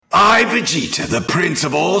I, Vegeta, the Prince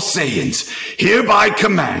of all Saiyans, hereby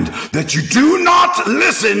command that you do not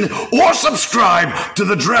listen or subscribe to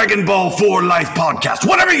the Dragon Ball 4 Life podcast.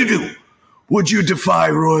 Whatever you do, would you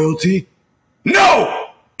defy royalty? No!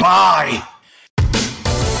 Bye!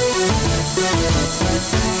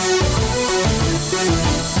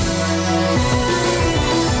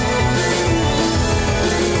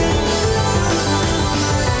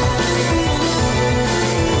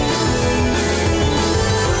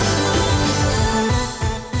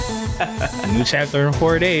 New chapter in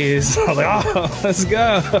 4 days. I was like, oh, let's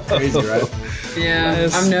go. Crazy, right? Yeah,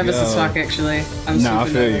 I'm nervous as fuck, actually. I'm super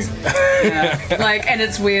nervous. Yeah. Like, and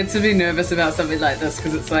it's weird to be nervous about something like this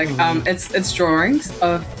because it's like, it's drawings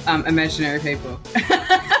of imaginary people.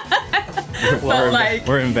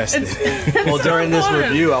 We're invested. Well, during this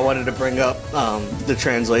review, I wanted to bring up the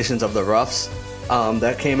translations of the roughs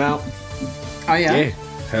that came out. Oh yeah,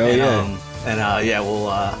 hell yeah.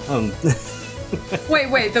 We'll.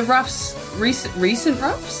 Wait, the roughs, recent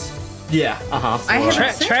roughs? Yeah, I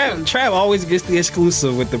haven't seen them. Trav always gets the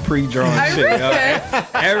exclusive with the pre-drawn shit.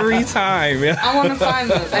 Every time. Yeah. I want to find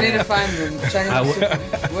them. I need to find them.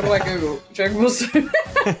 What do I Google? Dragon Ball Super.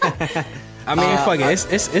 I mean, fuck it.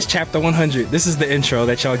 It's chapter 100. This is the intro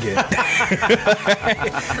that y'all get.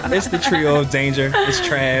 It's the trio of danger. It's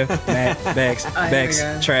Trav, Matt, Bex,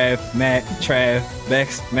 Trav, Matt, Trav,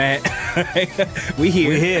 Bex, Matt. We here.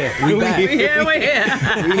 We're here.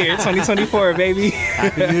 2024, baby.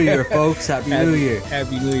 Happy New Year, folks. Happy New Year.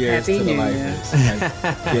 Happy New Year Happy to the New lifers.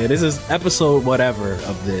 Yeah, this is episode whatever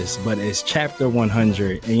of this, but it's chapter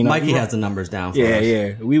 100. And, Mikey has the numbers down for us.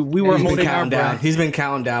 Yeah. We were holding our breath. He's been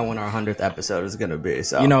counting down when our 100th episode is gonna be.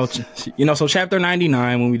 So so chapter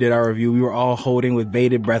 99, when we did our review, we were all holding with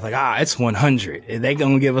bated breath, like, it's 100. They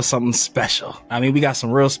gonna give us something special. I mean, we got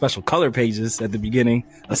some real special color pages at the beginning.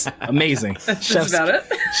 That's amazing. That's about it.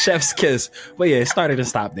 Chef's kiss. But yeah, it started and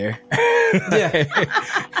stopped there. Yeah.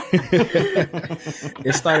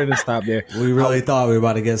 It started and stopped there. We really thought we were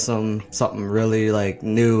about to get something really like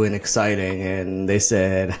new and exciting, and they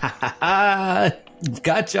said,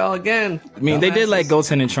 got y'all again. I mean, they did let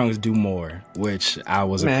Goten and Trunks do more, which I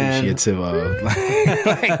was appreciative of.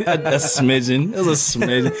 Like a smidgen. It was a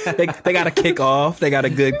smidgen. They got a kick off. They got a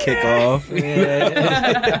good kick off.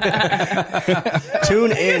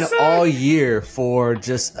 Tune in all year for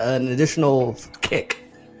just an additional kick.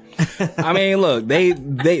 I mean, look,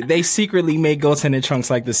 they secretly made Goten and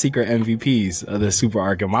Trunks like the secret MVPs of the Super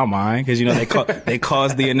Arc in my mind, because they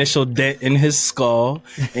caused the initial dent in his skull,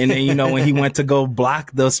 and then when he went to go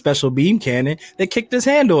block the special beam cannon, they kicked his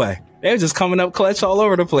hand away. They were just coming up clutch all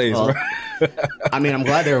over the place. Well, I mean, I'm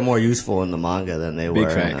glad they were more useful in the manga than they were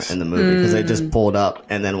in the movie, because they just pulled up,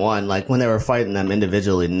 and then when they were fighting them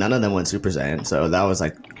individually, none of them went Super Saiyan, so that was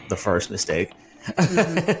like the first mistake.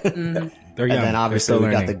 They're young. And then obviously we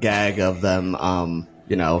got the gag of them,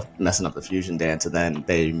 messing up the fusion dance, and then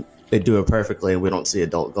they do it perfectly. We don't see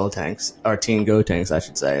adult Gotenks, or teen Gotenks, I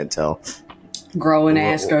should say, until growing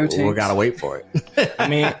ass Gotenks. We gotta wait for it. I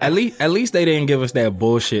mean, at least they didn't give us that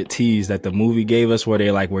bullshit tease that the movie gave us, where they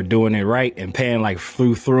we're doing it right and pan like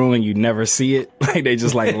through and you never see it. Like they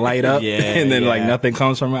just light up and then nothing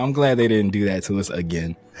comes from it. I'm glad they didn't do that to us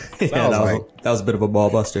again. So that was a bit of a ball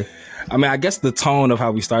buster. I mean, I guess the tone of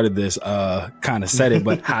how we started this kind of said it,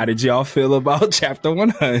 but how did y'all feel about chapter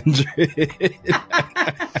 100?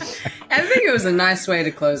 I think it was a nice way to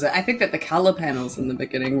close it. I think that the color panels in the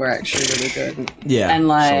beginning were actually really good. Yeah. And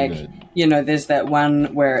there's that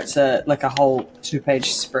one where it's a whole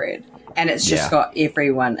 2-page spread, and it's just got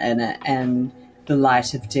everyone in it and the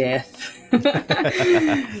light of death,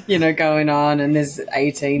 going on, and there's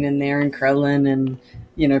 18 in there and Krillin and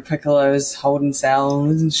Piccolo's holding Cell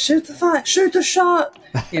and shoot the fight, shoot the shot,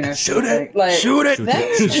 shoot it, shoot it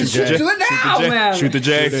now, man. Shoot the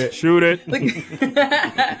J, shoot it.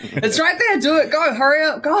 It's right there, do it, go, hurry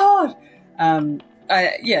up, God.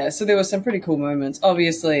 So there were some pretty cool moments.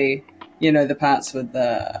 Obviously, the parts with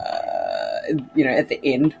the, at the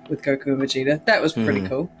end with Goku and Vegeta, that was pretty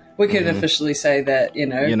cool. We could officially say that,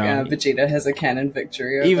 Vegeta has a canon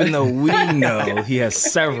victory. Even though we know he has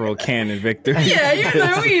several canon victories.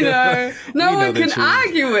 Yeah, we know. No one can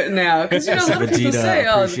argue it now. Because, a lot of people say,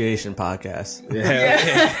 appreciation podcast. Yeah.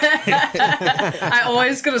 I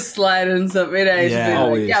always got to slide in something.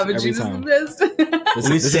 Vegeta's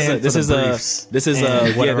the best. This is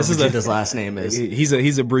Vegeta's last name is.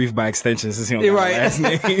 He's a brief by extension since he don't got a last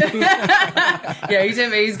name.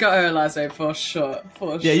 He's got her last name for sure.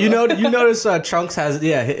 Yeah, you notice Trunks has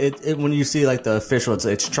when you see the official,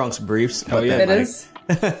 it's Trunks briefs. It is.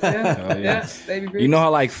 Yeah, baby Bruce. You know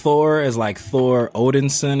how like Thor is like Thor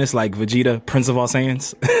Odinson? It's like Vegeta, Prince of all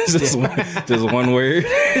Saiyans. It's just one word.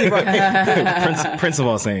 Prince of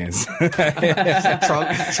all Saiyans.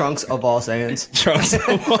 Trunks of all Saiyans. Trunks of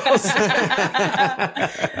all Saiyans.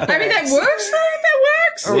 I mean, that works though. That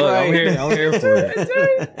works. Look, I'm here for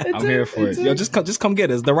it. I'm here for it. Yo, just come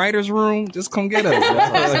get us. The writers' room, just come get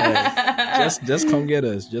us. Just come get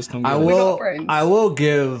us. Just come get us. I will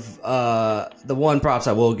give the one props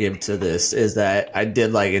I will give to this is that it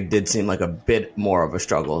did seem like a bit more of a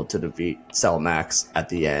struggle to defeat Cell Max at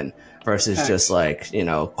the end versus just like,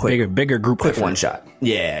 quick bigger group, quick effort. one shot.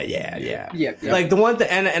 Yeah. Yep. Like the one thing,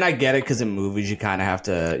 and I get it because in movies you kind of have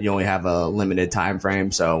to, you only have a limited time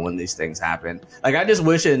frame. So when these things happen, like I just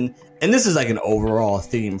wish, and this is like an overall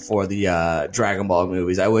theme for the Dragon Ball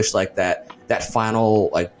movies. I wish like that final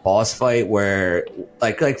like boss fight where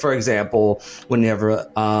like for example, whenever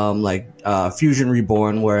Fusion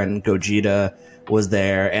Reborn, wherein Gogeta was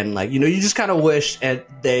there, and like you just kind of wish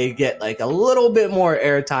they get like a little bit more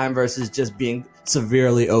airtime versus just being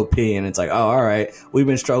severely OP, and it's like, oh, all right, we've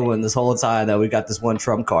been struggling this whole time that we got this one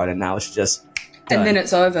trump card, and now it's just done. And then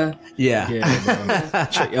it's over. Yeah.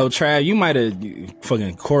 Yo, Trav, you might have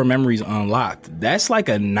fucking core memories unlocked. That's like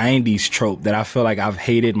a 90s trope that I feel like I've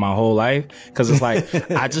hated my whole life. Cause it's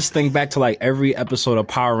like, I just think back to like every episode of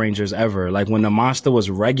Power Rangers ever. Like when the monster was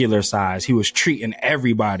regular size, he was treating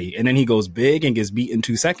everybody. And then he goes big and gets beat in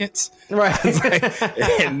 2 seconds. Right.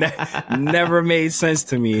 It never made sense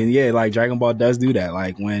to me. And yeah, like Dragon Ball does do that.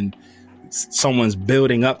 Like when someone's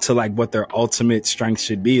building up to like what their ultimate strength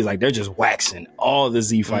should be, like they're just waxing all the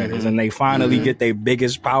Z fighters, and they finally get their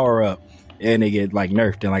biggest power up, and they get like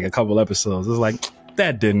nerfed in like a couple episodes. It's like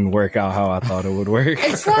that didn't work out how I thought it would work.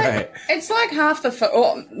 It's like it's like half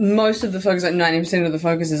the most of the focus, like 90% of the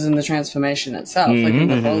focus is in the transformation itself. Like in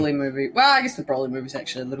the Broly movie. Well, I guess the Broly movie is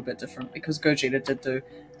actually a little bit different because Gogeta did do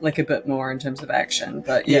like a bit more in terms of action.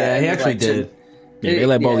 But yeah, he actually did. Yeah, they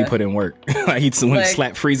let Broly put in work. Like he'd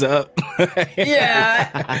slap Frieza up.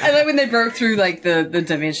 Yeah, and then when they broke through like the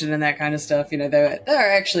dimension and that kind of stuff, they're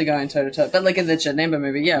actually going toe to toe. But like in the Janemba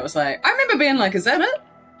movie, yeah, it was like I remember being like, "Is that it?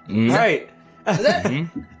 Right? Is that?"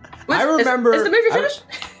 I remember. Is the movie finished?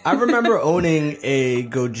 I remember owning a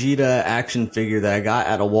Gogeta action figure that I got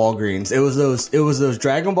at a Walgreens. It was those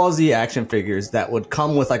Dragon Ball Z action figures that would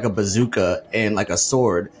come with like a bazooka and like a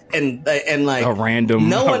sword and like a random.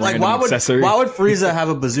 No one like why would accessory. Frieza have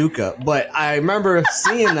a bazooka? But I remember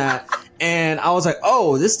seeing that and I was like,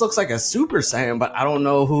 oh, this looks like a Super Saiyan, but I don't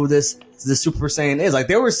know who the Super Saiyan is. Like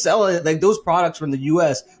they were selling like those products from the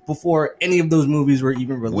US before any of those movies were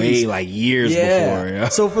even released. Way like years before. Yeah.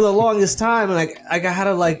 So for the longest time, I had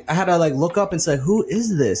to look up and say, who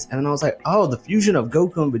is this? And then I was like, oh, the fusion of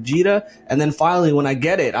Goku and Vegeta. And then finally when I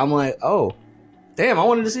get it, I'm like, oh, damn, I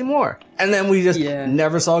wanted to see more. And then we just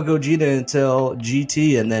never saw Gogeta until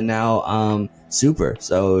GT and then now Super.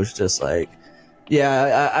 So it was just like,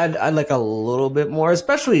 yeah, I'd like a little bit more,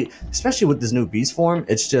 especially with this new beast form.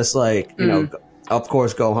 It's just like, of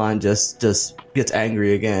course, Gohan just gets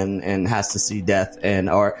angry again and has to see death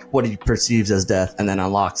or what he perceives as death, and then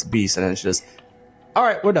unlocks beast, and it's just, all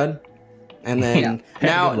right, we're done. And then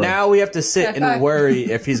now we have to sit and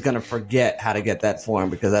worry if he's gonna forget how to get that form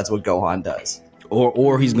because that's what Gohan does.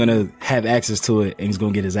 Or he's gonna have access to it and he's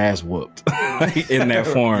gonna get his ass whooped in that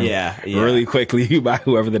form. Yeah. Really quickly by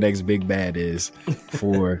whoever the next big bad is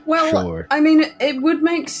for sure. I mean, it would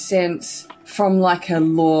make sense from like a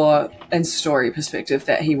lore and story perspective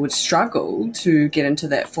that he would struggle to get into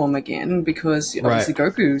that form again because obviously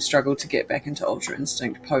Goku struggled to get back into Ultra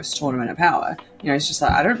Instinct post Tournament of Power. It's just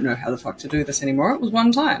like, I don't know how the fuck to do this anymore. It was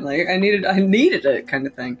one time. Like I needed it kind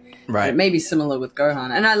of thing. Right. It may be similar with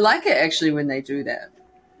Gohan. And I like it actually when they do that.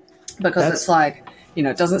 Because it's like,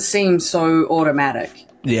 it doesn't seem so automatic.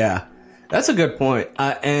 Yeah. That's a good point.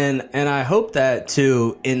 And I hope that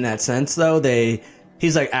too, in that sense though,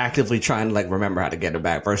 he's like actively trying to like remember how to get it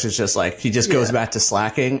back versus just like he just goes back to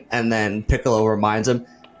slacking and then Piccolo reminds him,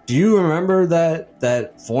 do you remember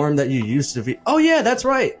that form that you used to be? Oh yeah, that's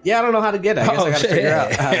right. Yeah, I don't know how to get it. I guess I gotta figure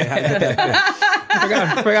out how to get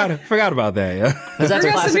that. Forgot about that. Yeah, that's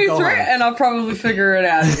a new threat, and I'll probably figure it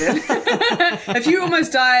out again. If you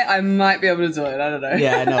almost die, I might be able to do it. I don't know.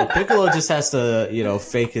 Yeah, I know. Piccolo just has to,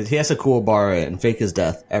 fake he has to cool bar it and fake his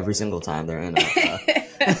death every single time they're in it.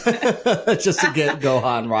 Just to get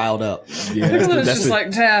Gohan riled up. Yeah, that's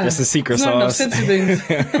the secret sauce.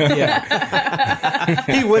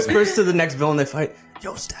 Yeah. He whispers to the next villain they fight,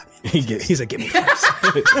 yo, stab me. He's like, get me first.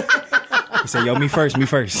 He said, "Yo, me first." like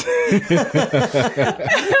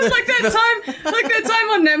that time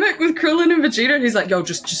on Namek with Krillin and Vegeta, and he's like, "Yo,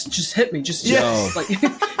 just hit me, just like."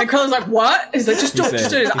 And Krillin's like, "What?" He's like, "Just do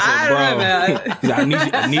it." I don't know, man. He's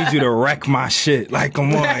like, I need you to wreck my shit. Like,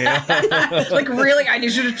 come on, yeah. Like, really, I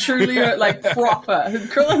need you to truly like proper. And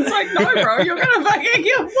Krillin's like, "No, bro, you're gonna fucking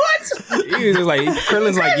get what?" He was just like,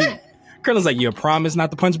 Krillin's like, you promise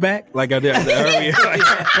not to punch back? Like I did earlier.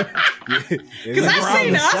 Because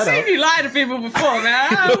I've seen you lie to people before, man.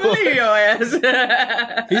 I don't believe your ass.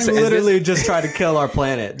 He literally just tried to kill our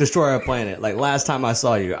planet, destroy our planet. Like last time I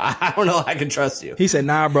saw you, I don't know if I can trust you. He said,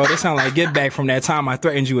 "Nah, bro, this sounds like get back from that time I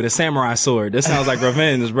threatened you with a samurai sword. This sounds like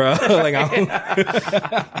revenge, bro." Like I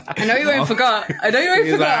know you ain't forgot. I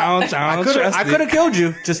Like, I could have killed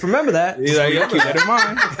you. Just remember that. He's like, "Yo, keep that in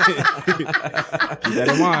mind." Keep that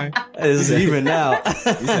in mind. It's even now.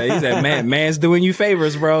 He said, man's doing you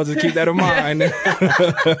favors, bro. Just keep that in mind.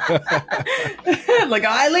 Like,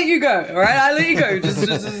 I let you go. All right, I let you go. Just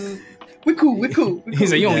we're cool. He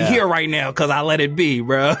said, "You only here right now because I let it be,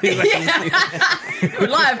 bro." He's like, You're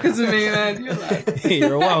live because of me, man. You're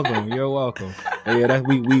live. You're welcome. But yeah,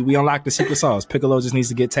 we unlocked the secret sauce. Piccolo just needs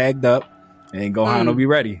to get tagged up, and Gohan will be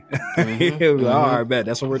ready. He'll be like, "All right, bet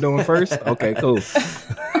that's what we're doing first." Okay, cool.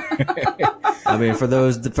 I mean, for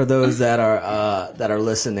those that are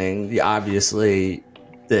listening, obviously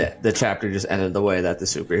the chapter just ended the way that the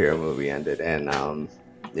superhero movie ended, and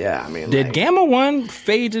yeah, I mean, did Gamma 1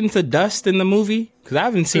 fade into dust in the movie? Because I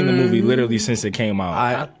haven't seen the movie literally since it came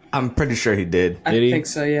out. I'm pretty sure he did. I think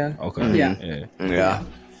so, yeah. Okay. Yeah.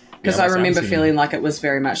 Because I remember feeling like it was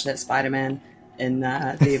very much that Spider-Man in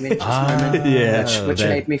the Avengers moment. Yeah. Which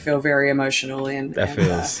made me feel very emotional. And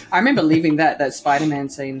feels. I remember leaving that Spider-Man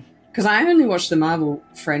scene. Because I only watched the Marvel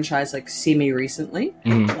franchise like semi-recently,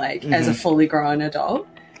 as a fully grown adult.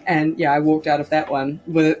 And yeah, I walked out of that one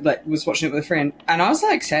was watching it with a friend, and I was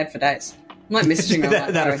like sad for days. I'm like messaging him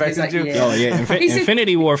that affected you. Yeah. Oh yeah,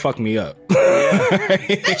 Infinity War fucked me up.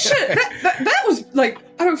 That shit, that was like,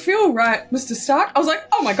 I don't feel right, Mr. Stark. I was like,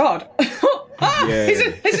 oh my god, he's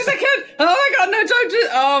just a kid. Oh my god, no, don't do.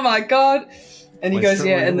 Oh my god. And he goes,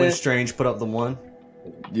 and when Strange put up the one.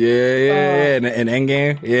 Yeah, and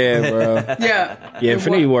Endgame, yeah, bro. Yeah,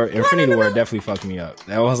 Infinity War definitely fucked me up.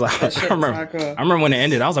 That was like, I remember when it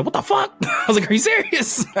ended, I was like, what the fuck? I was like, are you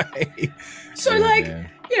serious?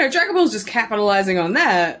 Dragon Ball's just capitalizing on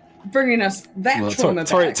that, bringing us that trauma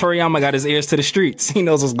back. Toriyama got his ears to the streets. He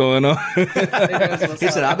knows what's going on. He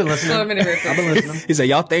said, I've been listening. He said,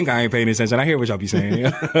 y'all think I ain't paying attention. I hear what y'all be saying.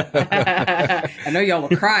 I know y'all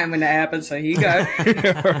were crying when that happened, so here you go.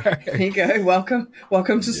 Here you go.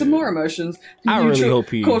 Welcome to some more emotions. I really hope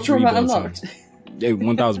he cultural rebuilds him.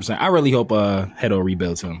 1,000%. I really hope Hedo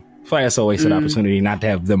rebuilds him. I feel like that's a wasted opportunity not to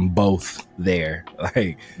have them both there.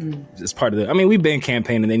 Like, it's part of the. I mean, we've been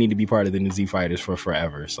campaigning. They need to be part of the New Z Fighters for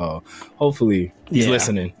forever. So hopefully he's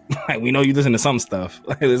listening. Like, we know you listen to some stuff.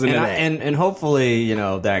 Like, listen to that. And hopefully,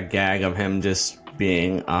 that gag of him just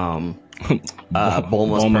being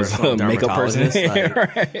Bulma's personal makeup person.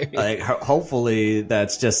 Like, hopefully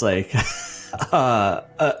that's just like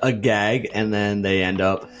a gag, and then they end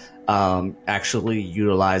up actually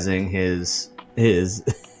utilizing his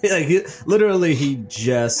like he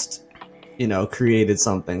just created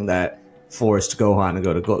something that forced Gohan to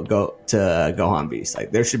go to Gohan Beast.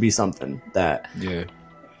 Like, there should be something that but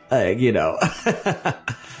I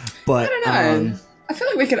don't know. I feel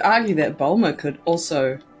like we could argue that Bulma could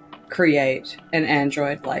also create an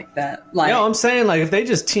android like that. Like, I'm saying, like, if they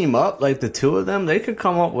just team up, like the two of them, they could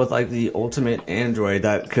come up with like the ultimate android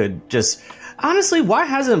that could just. Honestly, why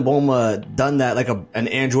hasn't Bulma done that, like an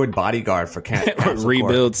android bodyguard for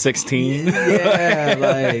Rebuild 16? Yeah,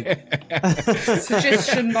 like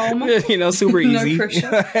suggestion, Bulma. Super easy. No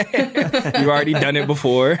pressure. You've already done it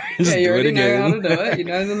before. Just you do already it again. know how to do it. You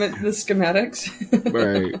know the schematics.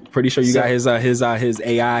 Right. Pretty sure you got his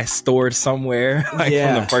AI stored somewhere. From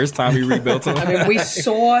the first time he rebuilt him. I mean, we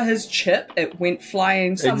saw his chip. It went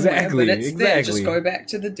flying somewhere, but it's there. Just go back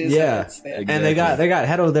to the desert. Yeah, it's there. And they got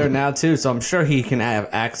Hedo there now too. So I'm sure he can have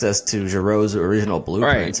access to Jiro's original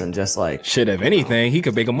blueprints and just like shit. If anything, he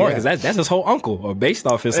could make him more because that's his whole uncle, or based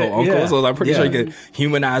off his whole uncle. So I'm pretty sure he could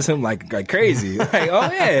humanize him like crazy. Like,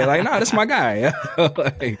 oh yeah, like nah, that's my guy.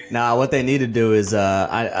 Nah, what they need to do is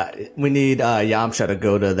we need Yamcha to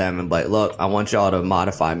go to them and be like, look, I want y'all to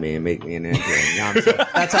modify me and make me an android. Yamcha.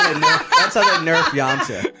 That's how they nerf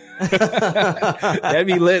Yamcha. That'd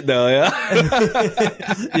be lit though. Yeah.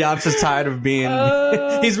 Yamcha's tired of being.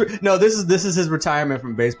 This is is his retirement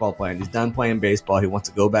from baseball playing. He's done playing baseball. He wants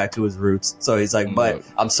to go back to his roots. So he's like, but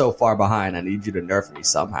I'm so far behind. I need you to nerf me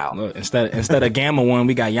somehow. Look, instead of Gamma 1,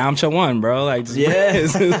 we got Yamcha 1, bro. Like,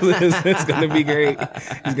 it's gonna be great.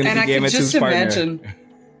 He's gonna be Gamma 2's partner. Imagine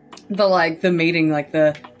the meeting, like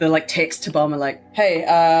the text to Bomber, like,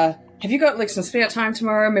 hey, have you got like some spare time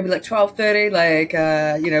tomorrow? Maybe like 12:30. Like,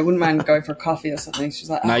 wouldn't mind going for a coffee or something. She's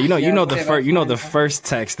like, the first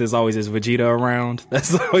text is always, is Vegeta around?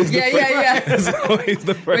 That's always the first. Yeah. That's always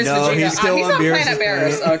the first. Where's No, Vegeta? he's still he's on on Beerus' planet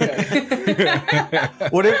Beerus. Okay.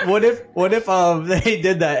 What if they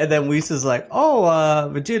did that and then Whis like, oh,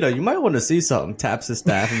 Vegeta, you might want to see something. Taps his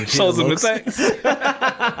staff and Vegeta Shows him the looks. text.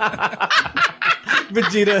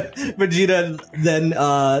 Vegeta then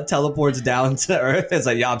teleports down to Earth. It's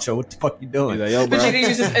like, Yamcha, what the fuck you doing? He's like, yo, bro. Vegeta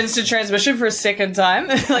uses instant transmission for a second time.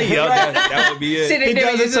 Like, that would be it. See, they He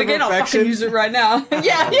never does it use to it again. I'll perfection. fucking use it right now.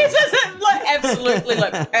 Yeah, he uses it like absolutely,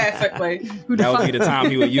 like perfectly. Who the That would fuck? be the time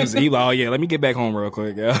he would use it. He'd be like, oh yeah, let me get back home real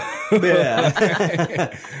quick, yo.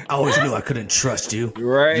 Yeah. I always knew I couldn't trust you.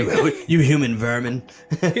 Right. You human vermin.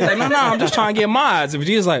 He's like, no, I'm just trying to get mods. And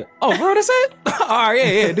Vegeta's like, oh, bro, that's it? All right,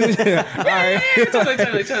 yeah, dude. All right. Totally.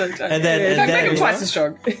 And then- In fact, make him twice as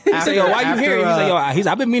strong. He's like, yo, why you here? He's like, yo,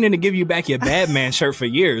 I've been meaning to give you back your Batman shirt for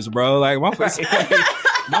years, bro. Like, my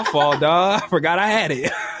fault, dog. I forgot I had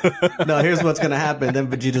it. No, here's what's gonna happen. Then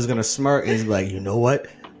Vegeta's gonna smirk and he's like, you know what?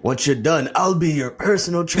 Once you're done, I'll be your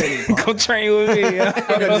personal training partner. Go train with me.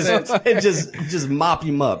 just mop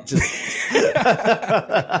him up. Just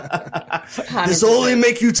this only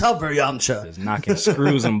make you tougher, Yamcha. Just knocking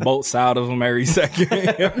screws and bolts out of him every second.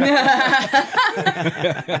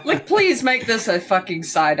 Like, please make this a fucking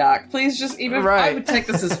side arc. Please just I would take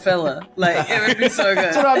this as filler. Like, it would be so good.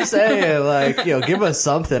 That's what I'm saying. Like, give us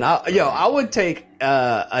something. I would take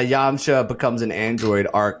a Yamcha becomes an android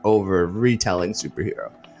arc over retelling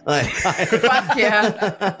superhero. Like, Fuck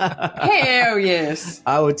yeah. Hell yes.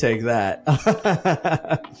 I would take that.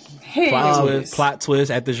 Hell yes. Plot twist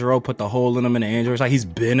after Gero put the hole in him in the android. It's like he's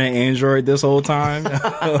been an android this whole time.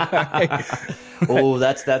 Oh,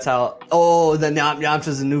 that's how. Oh, then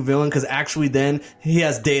Yamcha's a new villain because actually, then he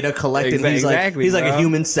has data collected. Exactly, he's like a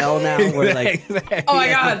human cell now. Where like, Exactly. Oh my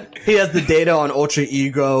god. he has the data on Ultra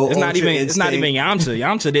Ego. It's not even Instinct. Yamcha.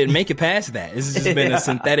 Yamcha didn't make it past that. It's just been a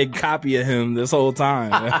synthetic copy of him this whole time.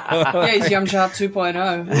 Yeah, he's Yamcha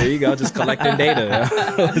 2.0. There you go, just collecting data.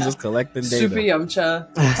 Just collecting data. Super Yamcha.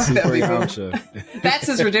 Super That'd be cool. Yamcha. That's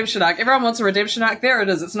his redemption arc. Everyone wants a redemption arc. There it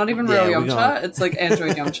is. It's not even real Yeah, Yamcha. It's like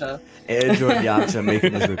Android Yamcha. Android Yamcha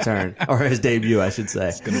making his return or his debut, I should say.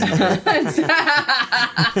 It's gonna be great.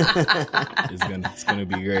 It's gonna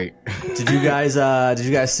be great. Did you guys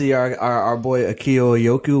see our boy Akio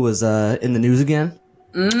Yoku was in the news again?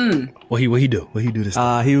 What he do? What he do this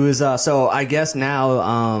time? He was so I guess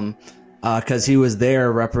now because he was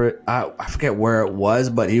there I forget where it was,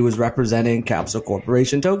 but he was representing Capsule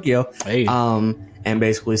Corporation Tokyo. Hey. And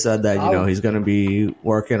basically said that he's going to be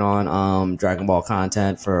working on Dragon Ball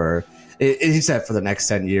content for he said for the next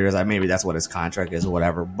 10 years. Maybe that's what his contract is or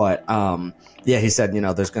whatever. But he said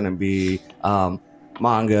there's going to be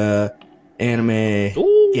manga, anime,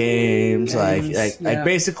 games, like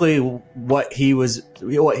basically what he was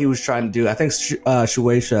trying to do. I think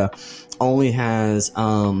Shueisha only has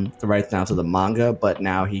the rights now to the manga, but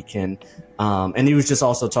now he can and he was just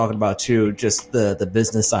also talking about too just the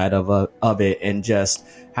business side of it and just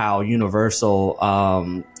how universal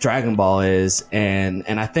Dragon Ball is, and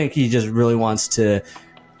I think he just really wants to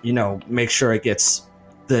make sure it gets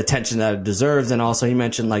the attention that it deserves. And also he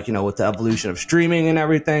mentioned with the evolution of streaming and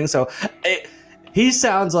everything, so he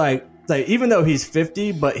sounds like even though he's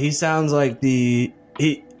 50, but he sounds like the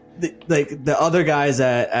other guys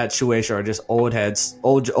at Shueisha are just old heads,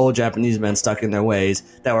 old Japanese men stuck in their ways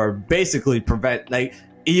that were basically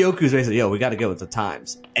Iyoku's basically, we got to get with the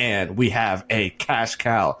times, and we have a cash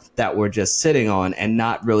cow that we're just sitting on and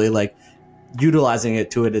not really utilizing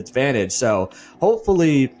it to its advantage. So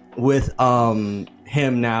hopefully with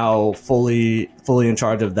him now fully in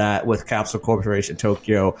charge of that, with Capsule Corporation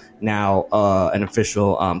Tokyo now an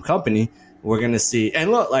official company, we're gonna see.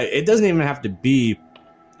 And look, it doesn't even have to be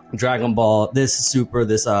Dragon Ball, this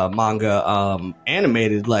manga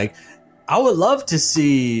animated. I would love to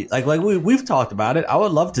see we've talked about it. I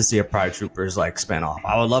would love to see a Pride Troopers spinoff.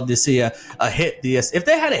 I would love to see a hit if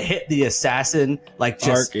they had a hit the assassin just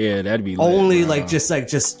arc, that'd be lit, only bro. just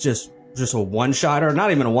a one shot, or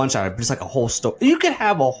not even a one shot, but just a whole story. You could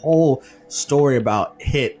have a whole story about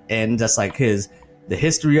Hit and just the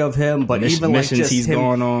history of him, but even missions just he's him,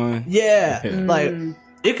 going on. yeah.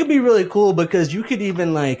 It could be really cool because you could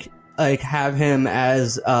even like have him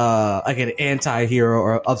as like an anti-hero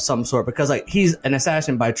or of some sort, because like he's an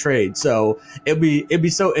assassin by trade. So it'd be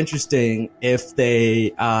so interesting if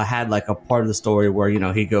they had like a part of the story where, you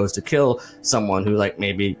know, he goes to kill someone who like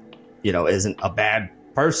maybe, you know, isn't a bad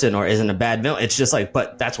person or isn't a bad villain. It's just like,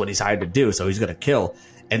 but that's what he's hired to do, so he's gonna kill.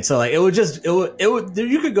 And so like it would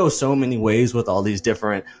you could go so many ways with all these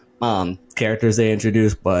different characters they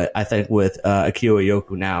introduced. But I think with Akio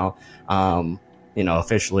Yoku now, you know,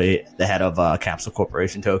 officially the head of Capsule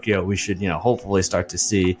Corporation Tokyo, we should, you know, hopefully start to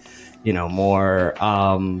see, you know, more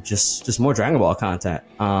just more Dragon Ball content.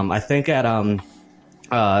 I think at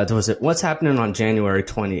what's happening on January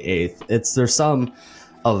 28th? There's some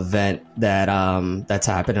event that that's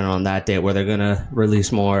happening on that date where they're gonna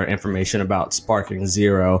release more information about Sparking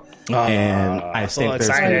Zero, and I think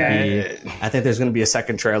there's gonna be a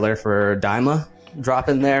second trailer for Daima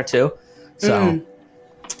dropping there too. So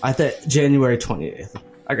I think January 28th.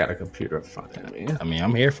 I got a computer in front of me. I mean,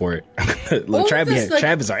 I'm here for it. Look,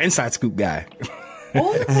 Trav is our inside scoop guy.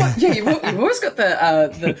 All of what, yeah, you've always got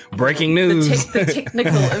the breaking news, the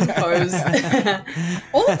technical infos.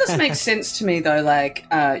 All of this makes sense to me, though. Like,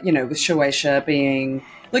 you know, with Shueisha being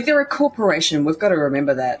like they're a corporation, we've got to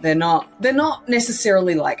remember that they're not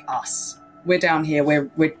necessarily like us. We're down here,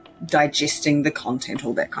 we're digesting the content,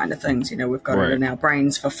 all that kind of things. You know, we've got it in our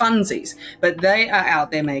brains for funsies, but they are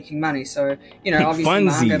out there making money. So, you know,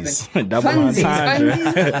 obviously, funsies, double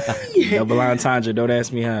entendre, double entendre. Don't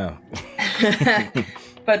ask me how.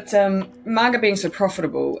 But manga being so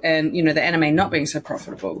profitable, and you know, the anime not being so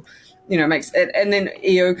profitable, you know, makes it. And then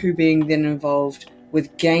Ioku being then involved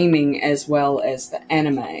with gaming as well as the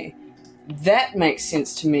anime, that makes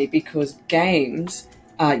sense to me because games.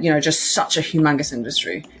 You know, just such a humongous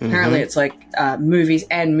industry. Apparently it's like movies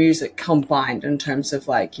and music combined in terms of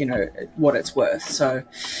like, you know, what it's worth. So,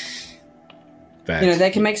 Facts. You know,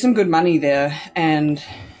 they can make some good money there. And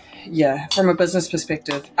yeah, from a business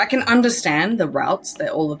perspective, I can understand the routes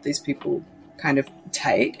that all of these people kind of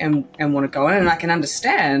take and want to go in. And I can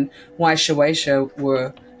understand why Shueisha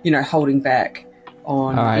were, you know, holding back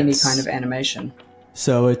on any kind of animation.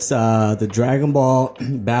 So it's the Dragon Ball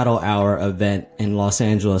Battle Hour event in Los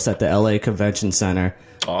Angeles at the LA Convention Center.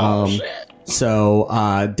 Shit.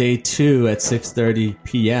 So day 2 at 6:30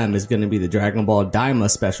 p.m. is going to be the Dragon Ball Daima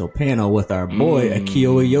special panel with our boy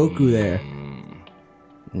Akio Yoku there.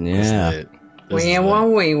 Yeah.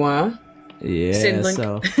 Wee-wah. Yeah, Send link.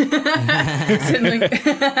 so Send link. the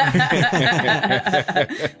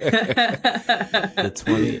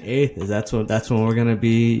 28th is that's when we're gonna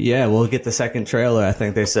be. Yeah, we'll get the second trailer, I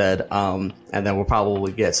think they said, and then we'll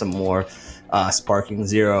probably get some more Sparking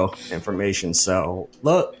Zero information. So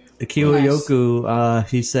look, Akio Yoku,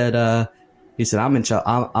 he said I'm in charge.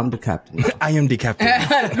 I'm the captain. I am the captain.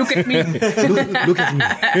 Look at me. Look at me.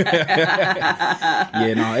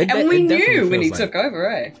 Yeah, no, and we knew when he took over,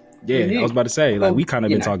 right? Yeah, I was about to say, like, we kind of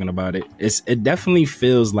been talking about it. It definitely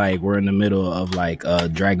feels like we're in the middle of like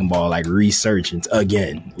Dragon Ball like research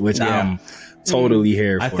again, which I'm totally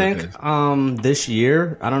here for. I think this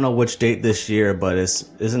year, I don't know which date this year, but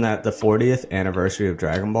isn't that the 40th anniversary of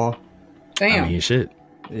Dragon Ball? Damn. I mean, shit.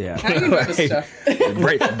 Yeah. How do you know this stuff?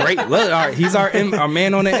 break. Look, all right, he's our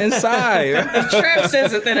man on the inside. If Trav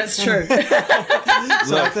says it, then it's true.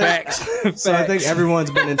 Facts. So I think everyone's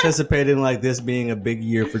been anticipating like this being a big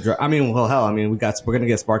year for Dragon. I mean, well, hell, I mean, we're gonna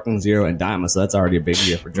get Sparking Zero and Daima, so that's already a big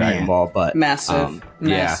year for Dragon Ball. But massive.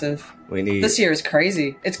 Yeah, we need this year is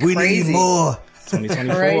crazy. It's we crazy. need more.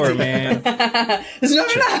 2024, Crazy. man. There's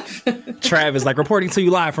not enough. Trav is like reporting to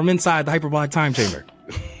you live from inside the hyperbolic time chamber.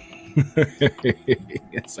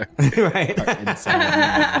 Yes, sir. Right.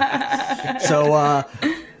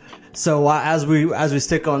 So as we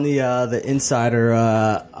stick on the insider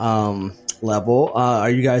level, are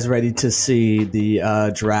you guys ready to see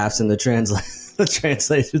the drafts and the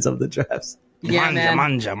translations of the drafts? Yeah,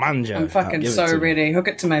 manja. I'm fucking so ready. Hook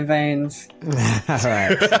it to my veins. All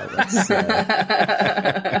right.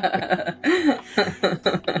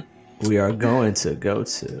 We are going to go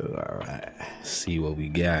to. All right. See what we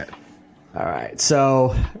got. All right.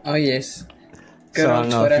 So. Oh yes. Good so I don't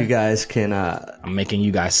know Twitter. If you guys can. I'm making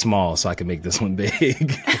you guys small so I can make this one big.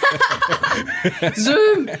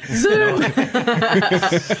 Zoom.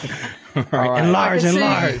 All right. Enlarge.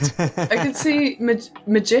 I can see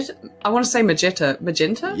Magetta. I want to say Magetta.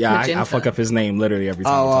 Magenta? Yeah, Magenta. I fuck up his name literally every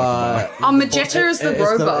time we talk about it. Magetta is the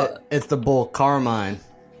robot. It's the bull Carmine.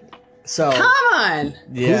 So come on,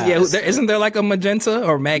 isn't there like a Magenta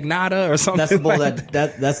or Magnata or something? That's the bull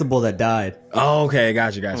that's the bull that died. Oh, okay,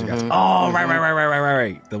 got you. Oh,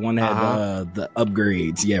 right. The one that had the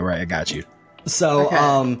upgrades. Yeah, right. I got you. So,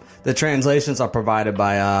 Okay. the translations are provided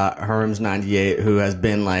by Herms98, who has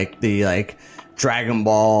been like the Dragon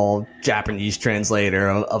Ball Japanese translator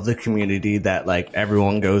of the community that like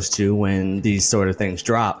everyone goes to when these sort of things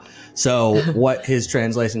drop. So, what his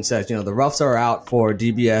translation says, the roughs are out for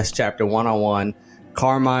DBS Chapter 101,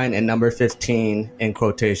 Carmine and number 15 in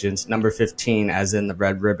quotations, number 15 as in the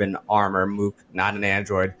red ribbon armor, Mook, not an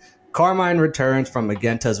android. Carmine returns from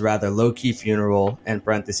Magenta's rather low-key funeral. In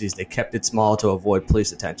parentheses, they kept it small to avoid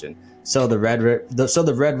police attention. So the red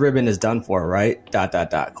ribbon is done for, right? ...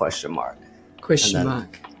 Question mark. Question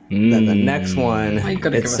mark. Then the next one, Why you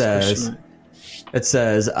gotta give us question mark? it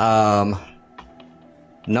says,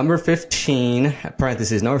 number 15,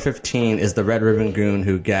 parentheses, number 15 is the red ribbon goon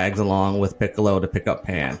who gags along with Piccolo to pick up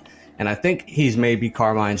Pan. And I think he's maybe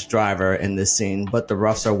Carmine's driver in this scene, but the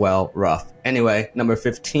roughs are rough. Anyway, number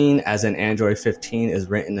 15, as in Android 15, is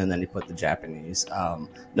written, and then he put the Japanese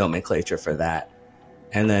nomenclature for that.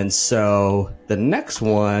 And then, so, the next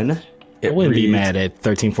one... I wouldn't be mad at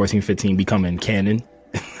 13, 14, 15 becoming canon.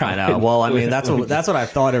 I know. Well, I mean, that's what I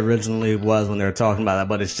thought originally was when they were talking about that,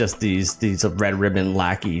 but it's just these red ribbon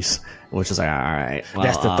lackeys, which is like, all right. Well,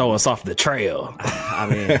 that's to throw us off the trail. I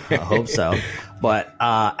mean, I hope so. But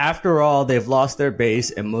after all, they've lost their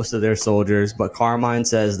base and most of their soldiers. But Carmine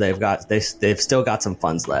says they've still got some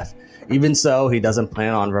funds left. Even so, he doesn't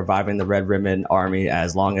plan on reviving the Red Ribbon Army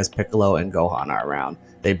as long as Piccolo and Gohan are around.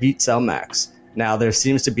 They beat Cell Max. Now there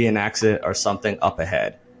seems to be an accident or something up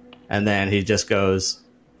ahead. And then he just goes,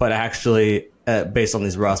 but actually, based on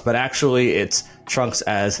these roughs, but actually it's Trunks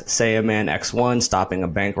as Saiyaman X1 stopping a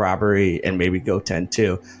bank robbery and maybe Goten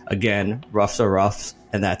 2. Again, roughs are roughs,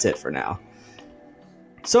 and that's it for now.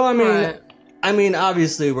 So, I mean,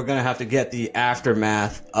 obviously we're going to have to get the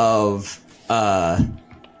aftermath of the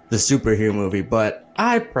superhero movie, but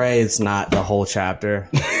I pray it's not the whole chapter.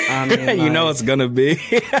 I mean, it's going to be.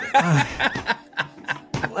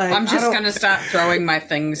 I'm just gonna start throwing my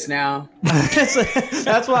things now.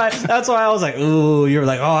 That's why I was like, ooh, you're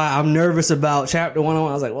like, oh, I'm nervous about chapter 101.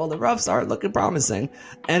 I was like, well, the roughs are looking promising,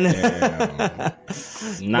 and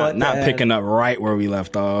not picking up right where we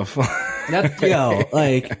left off. And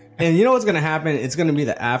you know what's gonna happen? It's gonna be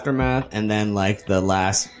the aftermath, and then like the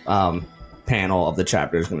last panel of the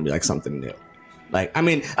chapter is gonna be like something new. Like, I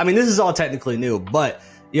mean, this is all technically new, but.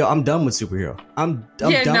 I'm done with superhero. I'm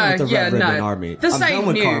done with the Red Ribbon Army. This I'm ain't done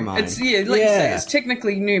with new. Carmine. It's you say, it's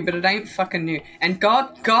technically new, but it ain't fucking new. And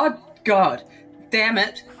God, damn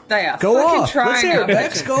it, they are go fucking off. trying. Let's hear it,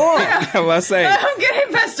 Bex. Go off. Let's say I'm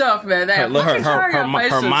getting pissed off, man. They are fucking trying our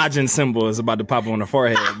her Majin symbol is about to pop on her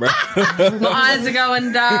forehead, bro. My eyes are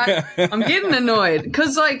going dark. I'm getting annoyed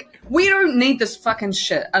because we don't need this fucking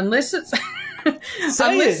shit unless it's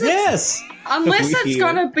unless it's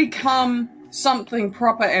gonna become something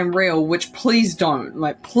proper and real, which please don't,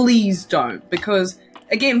 because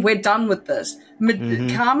again, we're done with this.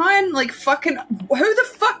 Carmine, fucking, who the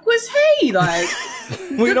fuck was he?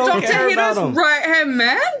 We don't Dr. care about Hito's him. right-hand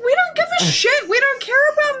man? We don't give a shit. We don't care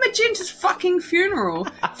about Magenta's fucking funeral.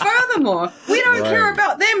 Furthermore, we don't care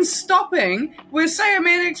about them stopping with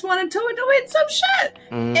Saiyaman X1 and 2 and doing some shit.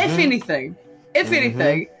 If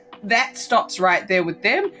anything, that stops right there with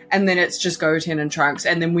them, and then it's just Goten and Trunks,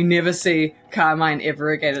 and then we never see Carmine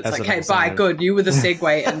ever again. It's like, hey, bye, good. You were the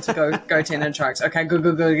segue into Goten and Trunks. Okay, good.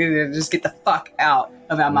 Just get the fuck out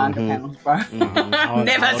of our manga panels, bro.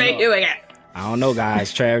 Never see you again. I don't know,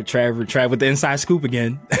 guys. Trav with the inside scoop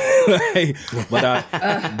again. But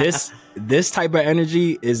this type of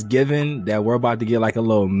energy is given that we're about to get like a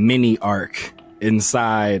little mini arc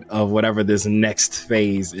inside of whatever this next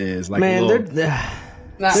phase is. Like,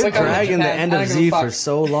 they're dragging the end of Z for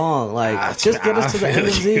so long. Just get us to the end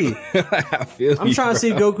of Z. I'm trying to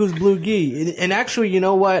see Goku's blue gi. And actually, you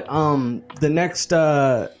know what? The next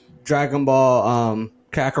Dragon Ball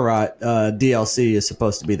Kakarot DLC is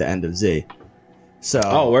supposed to be the end of Z.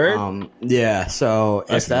 So, word? Yeah. So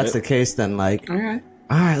if that's the case, then all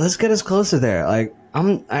right, let's get us closer there. I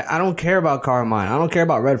don't care about Carmine. I don't care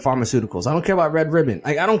about Red Pharmaceuticals. I don't care about Red Ribbon.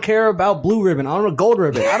 I don't care about Blue Ribbon. I don't know Gold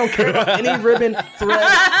Ribbon. I don't care about any ribbon thread.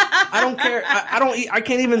 I don't care. I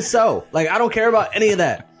can't even sew. I don't care about any of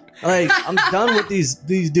that. I'm done with these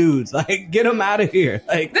dudes. Get them out of here.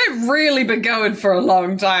 They've really been going for a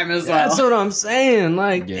long time as well. That's what I'm saying.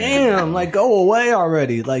 Damn. Go away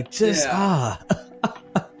already.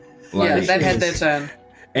 Yeah, they've had their turn.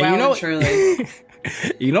 And truly.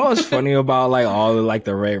 You know what's funny about all of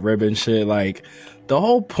the Red Ribbon shit? The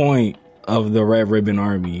whole point of the Red Ribbon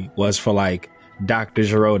Army was for Dr.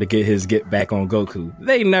 Gero to get back on Goku.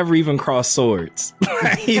 They never even crossed swords.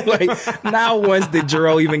 Like, not once did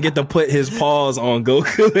Gero even get to put his paws on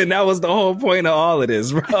Goku, and that was the whole point of all of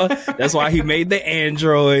this, bro. That's why he made the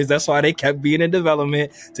androids. That's why they kept being in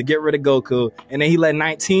development to get rid of Goku, and then he let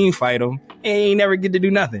 19 fight him, and he never get to do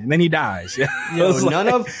nothing. And then he dies. Yo, none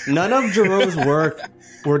of Gero's work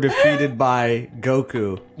were defeated by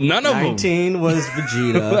Goku. None of 19 them. was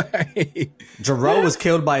Vegeta. Right. Gero was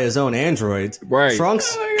killed by his own androids. Right.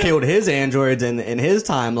 Trunks killed his androids in his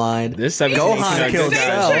timeline. This 17 Gohan killed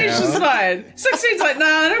Cell. 16's fine. 16's like, nah,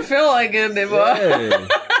 I don't feel like it anymore. Yeah.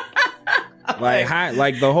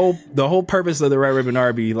 Like the whole purpose of the Red Ribbon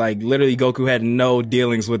Army, like literally Goku had no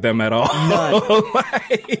dealings with them at all. None.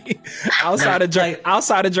 Like, outside of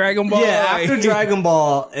Dragon Ball. Yeah, like, after Dragon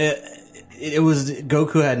Ball, it was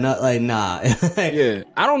Goku had not like nah. Yeah,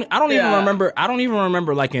 I don't even remember. I don't even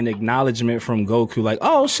remember like an acknowledgement from Goku, like,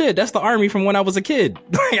 oh shit, that's the army from when I was a kid.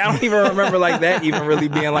 Like, I don't even remember like that even really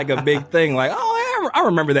being like a big thing. Like, oh, I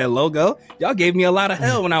remember that logo. Y'all gave me a lot of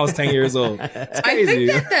hell when I was 10 years old. It's I crazy.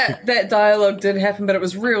 think that dialogue did happen, but it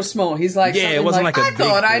was real small. He's like, Yeah, it wasn't like a I big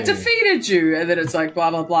thought I thing. defeated you, and then it's like blah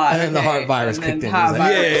blah blah. And then the heart virus and then kicked in. heart He's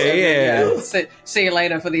like, virus, yeah. and then, see you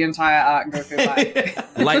later for the entire arc. Goku,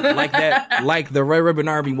 bye. like that, like the Red Ribbon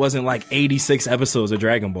Army wasn't like 86 episodes of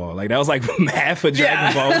Dragon Ball. Like that was like half of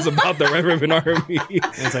Dragon Ball was about the Red Ribbon Army.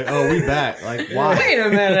 It's like, oh, we back. Like, why? Wait a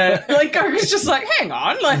minute. Like Goku's just like, hang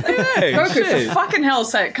on. Like Hey, Goku, shit. for fucking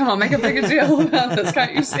hell's sake, come on, make a bigger deal about this.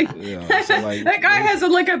 Can't you see? Yeah, so, like, that guy has a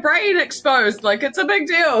brain exposed. Like it's a big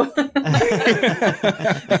deal.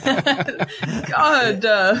 God.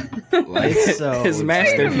 like So- his Wait a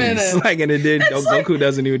masterpiece. minute. Like, and it did. It's like- Goku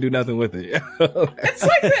doesn't even do nothing with it. It's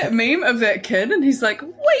like that meme of that kid, and he's like,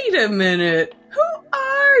 "Wait a minute, who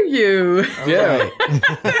are you?" Yeah,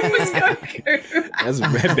 That was Goku.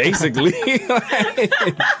 that's basically.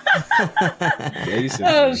 Basically.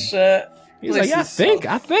 Oh shit! He's like,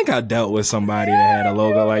 I think I dealt with somebody that had a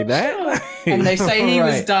logo like that. And they say he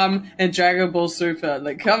was Right. dumb in Dragon Ball Super.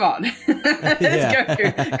 Like, come on, it's Yeah.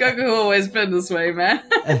 Goku. Goku always been this way, man.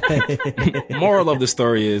 Moral of the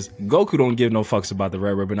story is Goku don't give no fucks about the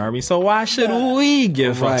Red Ribbon Army, so why should we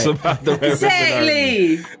give fucks Right. about the Red Ribbon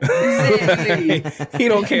Army? Exactly. He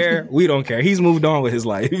don't care. We don't care. He's moved on with his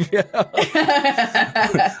life.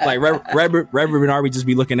 Like Red Ribbon Army just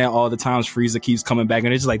be looking at all the times Frieza keeps coming back,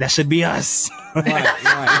 and it's just like, that should be us. Right.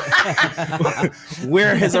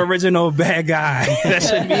 We're his original bad guy. That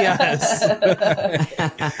should be us.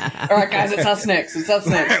 All right, guys, it's us next. It's us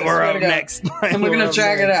next. I We're swear up to God. next. And we're gonna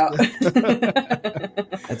drag it out.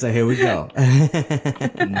 That's a here we go.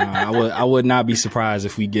 Nah, I would not be surprised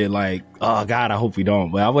if we get like, oh God, I hope we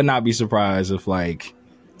don't. But I would not be surprised if like,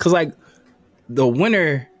 cause like the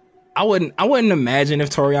winner, I wouldn't imagine if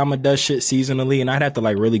Toriyama does shit seasonally, and I'd have to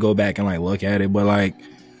like really go back and like look at it. But like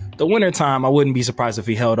the winter time, I wouldn't be surprised if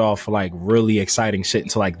he held off for like really exciting shit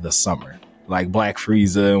until like the summer, like Black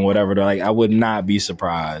Frieza and whatever. Like I would not be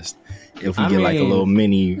surprised if we get like a little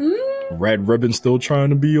mini Red Ribbon still trying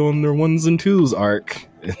to be on their 1s and 2s arc.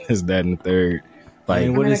 Is that in the third?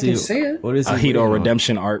 Like, what I is can he? see it. What is he? a waiting Hito on?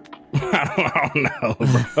 redemption arc. I don't know,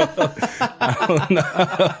 bro. I don't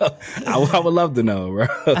know. I would love to know, bro.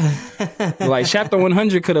 Like chapter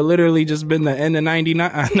 100 could have literally just been the end of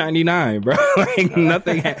 99, bro. Like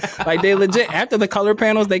nothing. Like they legit after the color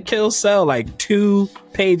panels, they kill Cell like 2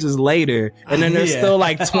 pages later, and then there's Yeah. still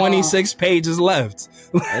like 26 pages left.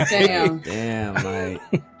 Damn. Damn, like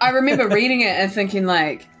I remember reading it and thinking,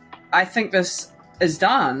 like, I think this is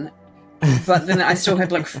done, but then I still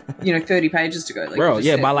had like 30 pages to go. Like, Bro, you just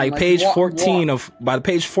yeah, said. by I'm like page what- 14 what? by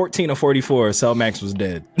page 14 of 44, Cell Max was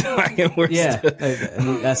dead. Like, we're yeah, still-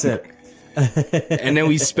 that's it. and then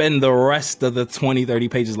we spend the rest of the 20-30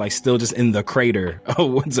 pages like still just in the crater of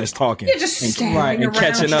what's just talking. You're just standing right, and around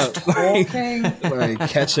catching just up. talking. Like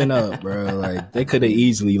catching up, bro. Like they could have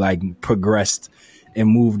easily like progressed and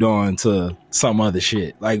moved on to some other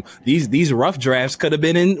shit. Like these rough drafts could have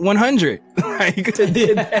been in 100. Like could have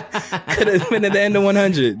been at the end of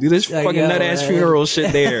 100. Do this Like, fucking yo, nut ass man. funeral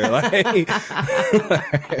shit there. Like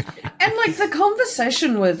And like the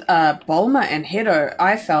conversation with Bulma and Hito,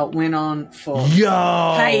 I felt went on for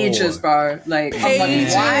yo pages, bro. Like, I'm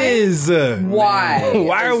like, why? pages. Why?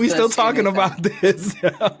 Why are is we still this talking anything? about this?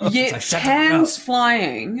 Yeah, Pan's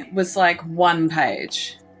flying was like 1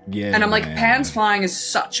 page. Yeah, And I'm like, man. Pan's flying is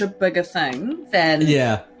such a bigger thing than,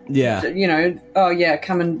 Yeah, oh yeah,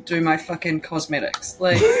 come and do my fucking cosmetics.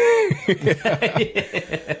 Like,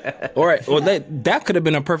 Or that could have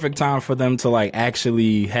been a perfect time for them to like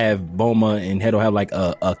actually have Bulma and Hedo have like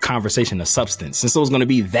a conversation of substance, since it was going to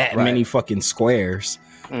be that many fucking squares.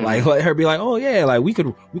 Like, let her be like, oh yeah, like we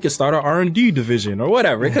could start our R&D division or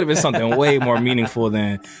whatever. It could have been something way more meaningful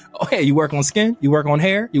than, oh yeah, you work on skin, you work on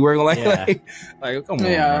hair, you work on like come on,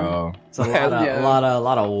 bro. It's a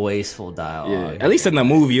lot of wasteful dialogue. Yeah. At least in the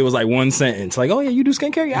movie, it was like one sentence, like, oh yeah, you do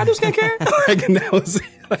skincare, yeah, I do skincare. Like, and that was it.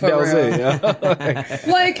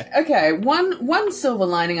 Like, okay, one silver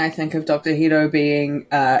lining I think of Dr. Hito being,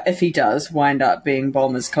 if he does wind up being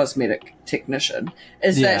Bulma's cosmetic technician,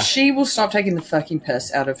 is that she will stop taking the fucking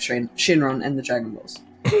piss out of Shenron and the Dragon Balls.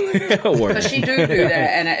 Because she do that,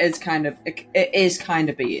 and it is kind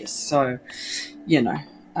of BS. So, you know,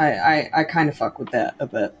 I kind of fuck with that a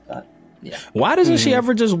bit, but. Yeah. Why doesn't she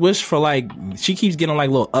ever just wish for like, she keeps getting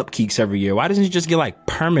like little upkeeks every year. Why doesn't she just get like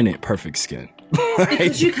permanent perfect skin?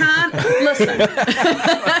 Because you can't listen.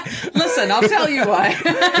 Listen, I'll tell you why.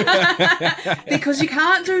 Because you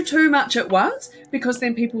can't do too much at once, because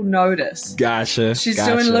then people notice. Gotcha. She's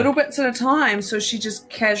doing little bits at a time, so she just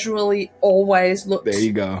casually always looks. There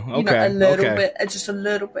you go. Okay. You know, a little bit, just a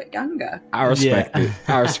little bit younger. I respect it.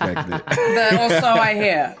 I respect it. That also I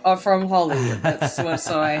hear, or from Hollywood. That's what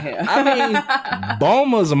so I hear. I mean,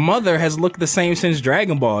 Bulma's mother has looked the same since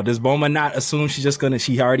Dragon Ball. Does Bulma not assume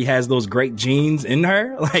she already has those great genes in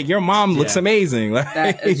her? Like, your mom looks amazing. Like,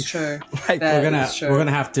 that is true. Like, we're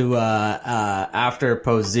gonna have to after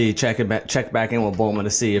Post Z check back in with Bulma to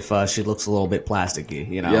see if she looks a little bit plasticky.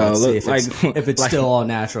 You know, see if it's still all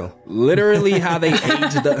natural. Literally how they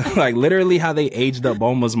aged up,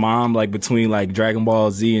 Bulma's mom, like between like Dragon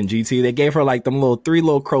Ball Z and GT. They gave her like them three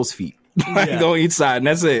little crow's feet. Like on each side, and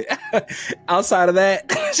that's it. Outside of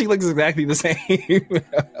that, she looks exactly the same.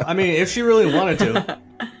 I mean, if she really wanted to,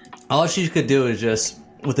 all she could do is just,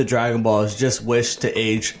 with the Dragon Balls, just wish to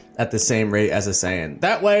age at the same rate as a Saiyan.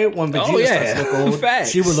 That way, when Vegeta starts to look old,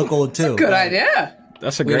 she would look old too. That's a good idea.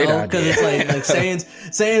 That's a great idea. Because it's like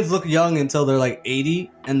Saiyans look young until they're like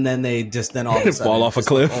 80, and then they just all of a sudden fall off a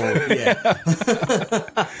cliff.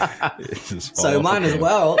 So might as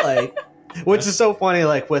well like. Which is so funny,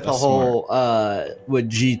 like with the whole with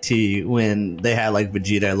GT, when they had like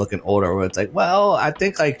Vegeta looking older, where it's like, well, I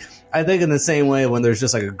think in the same way when there's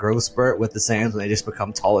just like a growth spurt with the Saiyans when they just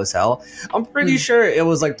become tall as hell, I'm pretty sure it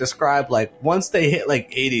was like described like once they hit like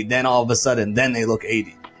 80, then all of a sudden then they look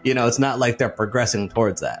 80. You know, it's not like they're progressing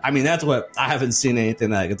towards that. I mean, that's what I haven't seen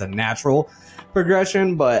anything like it's a natural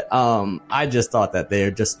progression, but I just thought that they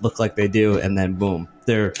just look like they do, and then boom,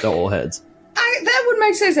 they're the old heads. That would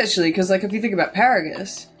make sense actually, because like if you think about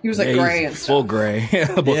Paragus, he was like gray and stuff. Full gray.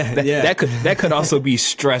 That could also be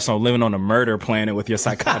stress on living on a murder planet with your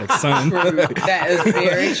psychotic son. True. That is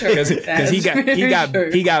very true. Because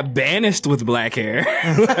he got banished with black hair.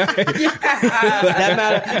 That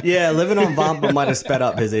matter. Yeah, living on Vampa might have sped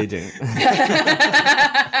up his aging. He's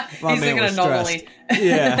thinking anomaly.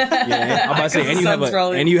 Yeah. I'm about to say, and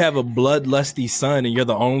you have a bloodlusty son, and you're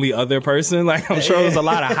the only other person. Like, I'm sure there's a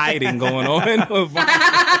lot of hiding going on.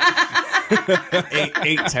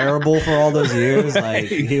 ate terrible for all those years. Like,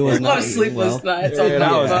 he was a lot of sleepless nights.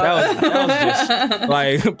 That was just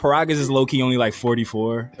like Paragus is low key only like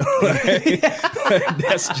 44.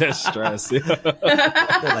 That's just stress. They're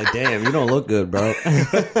like, damn, you don't look good, bro.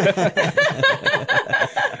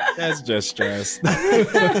 That's just stress.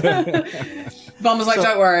 Mom was like,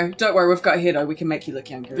 don't worry, we've got Hito, we can make you look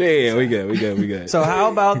younger. Yeah, we good. So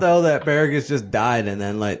how about though that Paragus just died and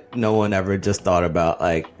then like no one ever just thought about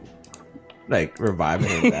like reviving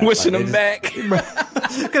him back. Wishing him back.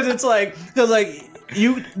 Because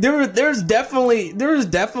there's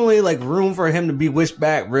definitely like room for him to be wished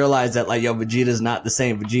back, realize that like, yo, Vegeta's not the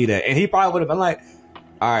same Vegeta, and he probably would have been like,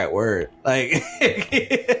 all right, word. Like, all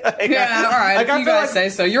right. Like, if you guys say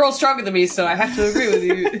so. You're all stronger than me, so I have to agree with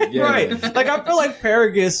you. Yeah. Right. Like, I feel like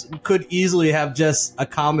Paragus could easily have just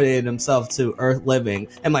accommodated himself to Earth living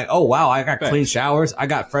and like, oh wow, I got clean showers, I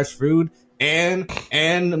got fresh food, and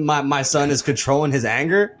my son is controlling his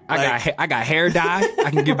anger. I got hair dye.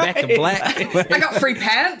 I can get back to black. I got free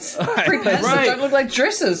pants. That don't look like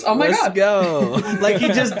dresses. Oh my god. Let's go. Like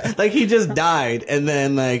he just died, and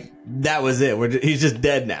then like that was it. He's just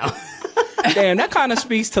dead now. Damn, that kind of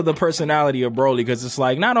speaks to the personality of Broly, because it's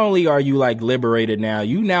like, not only are you like liberated now,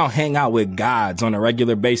 you now hang out with gods on a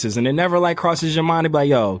regular basis, and it never like crosses your mind to be like,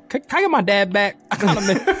 yo, can I get my dad back? I kind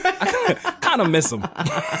of miss him.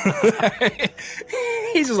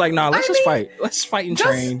 He's just like, nah, let's fight and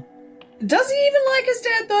train. Does he even like his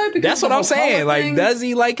dad though? Because that's what I'm saying. Like, does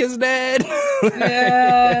he like his dad?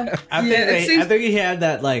 Yeah. I think he had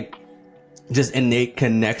that like just innate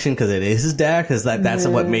connection because it is his dad, because that's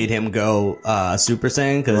what made him go Super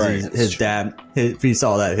Saiyan, because his dad, he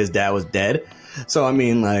saw that his dad was dead. So I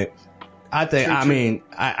mean, like, I think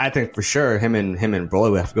I think for sure him and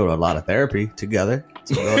Broly would have to go to a lot of therapy together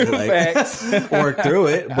to really, like, work through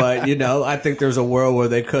it. But you know, I think there's a world where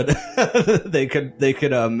they could they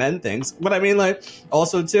could amend things. But I mean, like,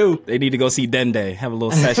 also too, they need to go see Dende, have a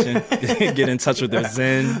little session, get in touch with their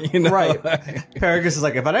Zen. You know? Right. Paragus is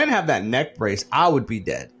like, if I didn't have that neck brace, I would be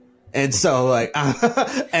dead. And so, like,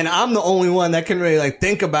 and I'm the only one that can really, like,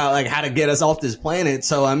 think about, like, how to get us off this planet.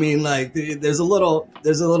 So, I mean, like, there's a little,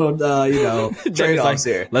 you know, trade-offs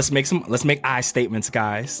here. Let's make I statements,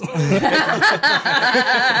 guys. right.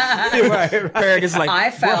 Paragus like, I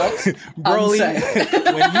felt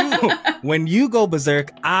Broly, when you go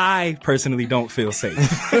berserk, I personally don't feel safe.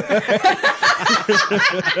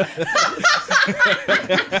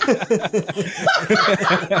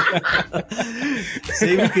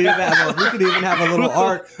 See, we could even have a little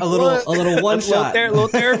arc, a little one shot, little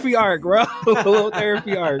therapy arc, bro.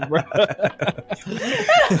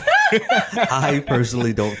 I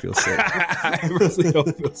personally don't feel safe.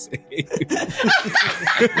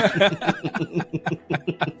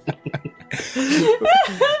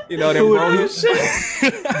 You know,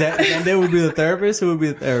 Dende would be the therapist. Who would be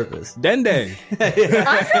the therapist? Dende.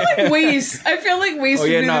 I feel like Whis would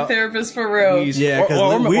be the therapist for real. Yeah,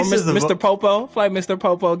 or Mr. Popo. Like Mr.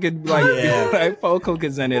 Popo could like Poco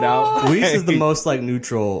could send it out. Whis is the most like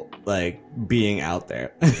neutral like being out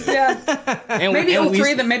there. Yeah, and maybe all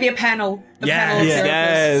three of them. Maybe a panel.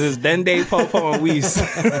 Yes, Dende, Popo, and Whis.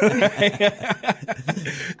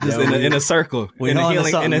 Just in a circle. In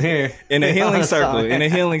a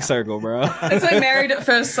healing circle, bro. It's like Married at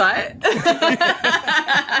First Sight.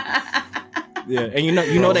 Yeah, and you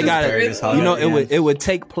know they got it. You know it would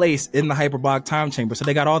take place in the hyperbolic time chamber, so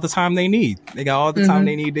they got all the time they need. They got all the time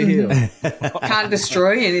they need to heal. Can't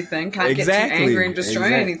destroy anything. Can't get too angry and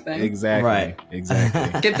destroy anything. Exactly. Right.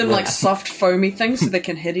 Exactly. Give them like soft foamy things so they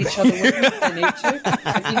can hit each other with it if they need to.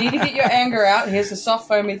 If you need to get your anger out, here's a soft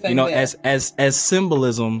foamy thing. You know, there. as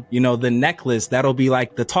symbolism, you know, the necklace that'll be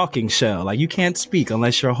like the talking shell. Like you can't speak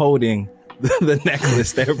unless you're holding the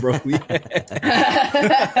necklace there, Broly.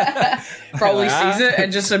 Probably sees it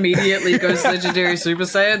and just immediately goes Legendary Super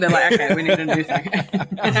Saiyan. They're like, okay, we need a new thing.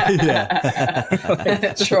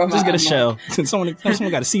 Just get a shell. Someone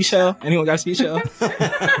got a seashell? Anyone got a seashell?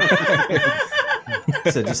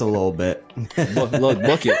 So just a little bit.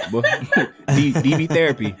 Book it. DB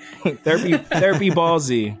therapy. Therapy ball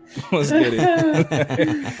Z. Let's get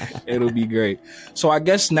it. It'll be great. So I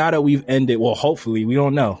guess now that we've ended, well, hopefully, we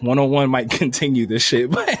don't know. 101 might continue this shit,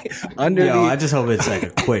 but I just hope it's like a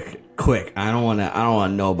quick. I don't want to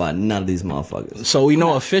know about none of these motherfuckers. So we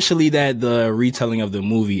know officially that the retelling of the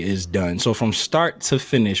movie is done. So from start to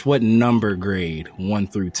finish, what number grade 1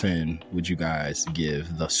 through 10 would you guys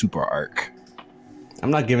give the super arc? I'm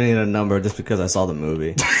not giving it a number just because I saw the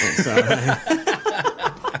movie. So,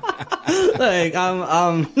 like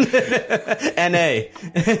I'm NA.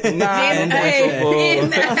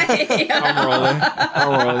 I'm rolling.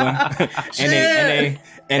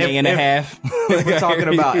 NA and a half. If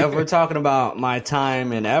we're talking about my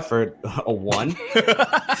time and effort, a 1.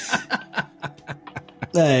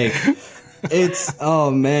 Like it's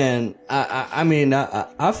man. I mean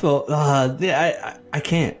I feel I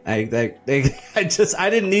can't. I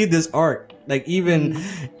didn't need this arc. Like even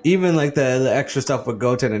like the extra stuff with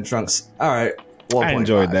Goten and Trunks. All right, 1.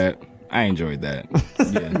 I enjoyed that.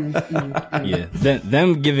 Yeah.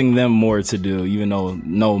 Them giving them more to do, even though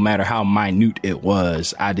no matter how minute it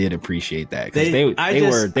was, I did appreciate that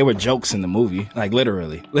because they were jokes in the movie, like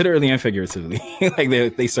literally and figuratively.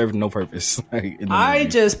 Like they served no purpose. Like, I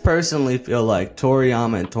just personally feel like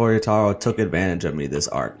Toriyama and Toritaro took advantage of me this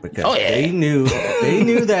arc because they knew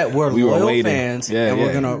that we're loyal fans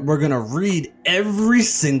and we're gonna read every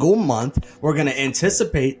single month. We're gonna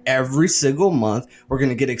anticipate every single month. We're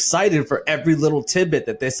gonna get excited for every little tidbit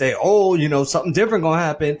that they say, oh, you know, something different gonna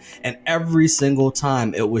happen. And every single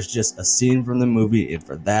time it was just a scene from the movie. And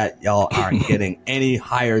for that, y'all aren't getting any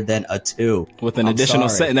higher than a 2. With an additional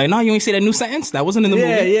sentence. No, you ain't see that new sentence? That wasn't in the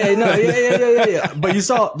movie. Yeah. But you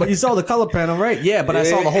saw the color panel, right? Yeah, but I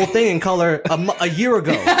saw the whole thing in color a year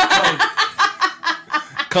ago.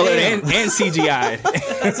 Colored and CGI.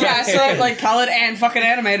 Yeah, I saw it like colored and fucking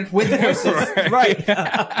animated with voices. Right.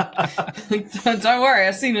 Don't worry,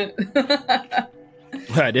 I've seen it.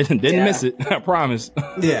 I didn't miss it. I promise.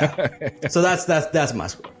 Yeah. So that's my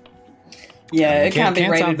score. Yeah, it can't be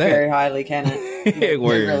rated very highly, can it? It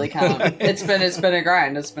really can't. It's been a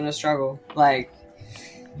grind. It's been a struggle. Like,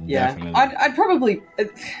 yeah, I'd probably.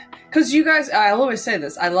 because you guys, I'll always say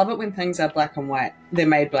this, I love it when things are black and white. They're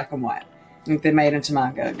made black and white. Like, they're made into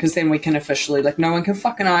manga, because then we can officially, like, no one can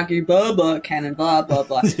fucking argue, blah, blah, canon, blah, blah,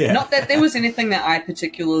 blah. Yeah. Not that there was anything that I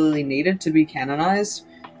particularly needed to be canonized,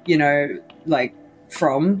 you know, like,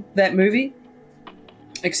 from that movie.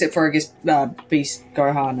 Except for, I guess, Beast,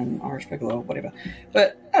 Gohan, and Orange Piccolo, or whatever.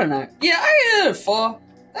 But, I don't know. Yeah, I gave it a 4.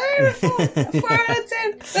 I gave it a 4. 4 out of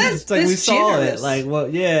 10. It's like we saw it. Like, well,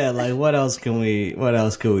 yeah. Like, what else can we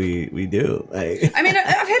do? Like, I mean,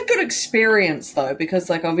 I've had good experience though, because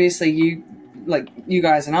like obviously you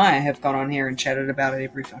guys and I have got on here and chatted about it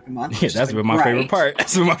every fucking month. Yeah, that's been my favorite part.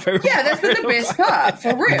 That's been my favorite. Yeah, that's been the best part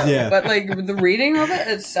for real. Yeah. But like the reading of it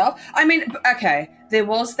itself. I mean, okay, there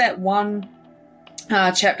was that one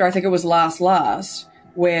chapter. I think it was last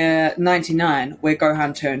where 99, where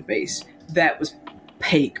Gohan turned Beast. That was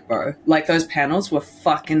peak, bro. Like those panels were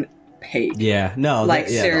fucking peak. yeah, no, Like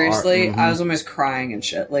seriously, the art, I was almost crying and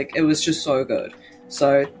shit. Like it was just so good.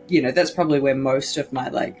 So you know that's probably where most of my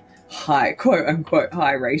like high quote unquote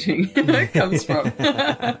high rating comes from.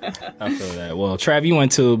 I feel that. Well, Trav, you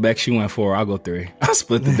went 2, Bex, you went 4. I'll go 3. I'll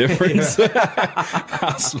split the difference.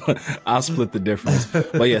 I'll split the difference.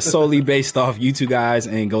 But yeah, solely based off you two guys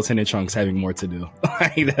and Goten and Trunks having more to do.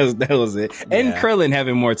 Like, that was it. And Yeah. Krillin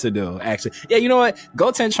having more to do, actually. Yeah, you know what?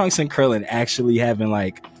 Goten, Trunks, and Krillin actually having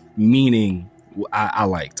like meaning I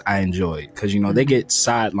liked. I enjoyed. Because, you know, they get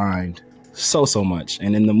sidelined so much.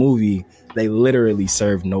 And in the movie, they literally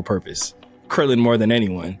serve no purpose. Krillin more than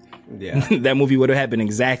anyone. yeah, That movie would have happened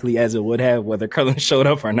exactly as it would have, whether Krillin showed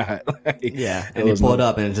up or not. Like, yeah. it And he was pulled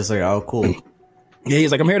up, and it's just like, oh, cool. Yeah,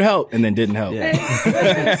 he's like, I'm here to help, and then didn't help. Yeah.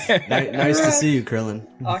 Nice to see you, Krillin.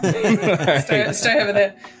 Okay. Stay over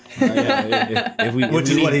there. Which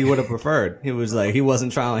is what he would have preferred. He was like, he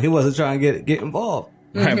wasn't trying to get involved.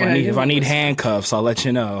 Right, if I need handcuffs, I'll let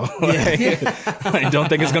you know. I don't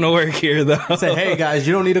think it's gonna work here though. Say, hey guys,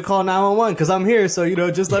 you don't need to call 911 because I'm here. So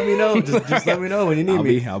just let me know. Just let me know when you need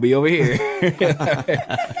me. I'll be over here.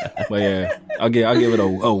 But yeah, I'll give it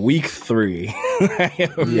a week 3.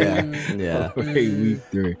 Yeah. Week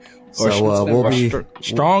 3. So we'll be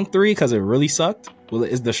strong 3 because it really sucked. Well,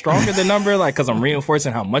 is the stronger the number like because I'm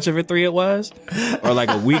reinforcing how much of a 3 it was, or like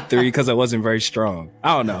a week 3 because it wasn't very strong?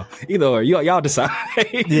 I don't know. Either or, y'all decide.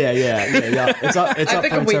 Yeah. It's up think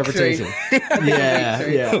for a week 3. interpretation.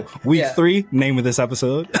 Yeah. Week 3, name of this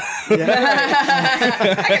episode. I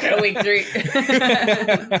got it a week 3.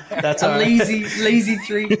 That's A our lazy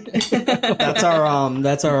 3.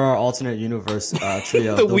 that's our alternate universe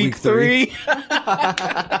trio. The week 3.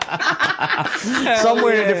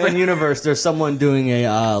 Somewhere in a different universe, there's someone doing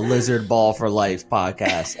a Lizard Ball for Life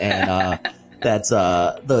podcast, and that's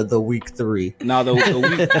the week 3. No,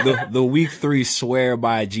 the week 3 swear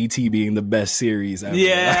by GT being the best series ever.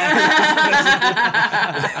 Yeah,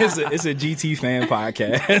 it's a GT fan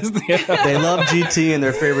podcast. they love GT, and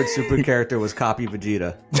their favorite super character was Copy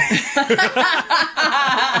Vegeta.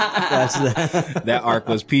 That's That arc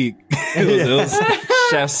was peak. It was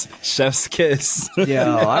chef's kiss. Yo,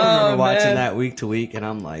 I remember watching man. that week to week, and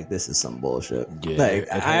I'm like, this is some bullshit. Yeah,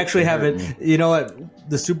 Like, I actually haven't. You know what?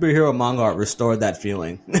 The superhero manga art restored that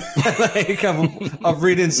feeling, like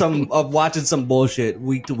of watching some bullshit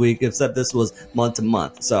week to week. Except this was month to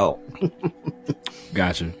month. So,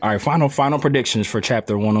 Gotcha. All right, final predictions for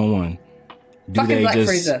chapter 101. Fucking Black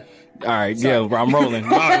Frieza. All right, yeah, I'm rolling.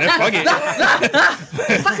 Fuck it.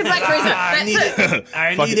 Fucking Black Frieza. That's it.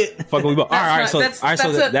 I need it. Fuck we both. All right, so That's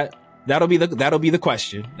it. that'll be the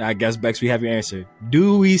question. I guess Bex, we have your answer.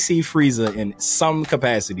 Do we see Frieza in some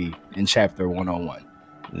capacity in chapter 101?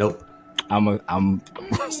 Nope. I'm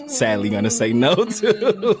sadly gonna say no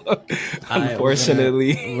too.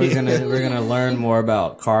 Unfortunately, we're gonna learn more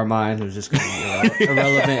about Carmine, who's just gonna be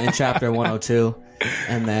irrelevant in chapter 102,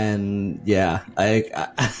 and then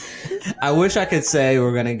I wish I could say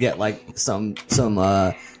we're gonna get like some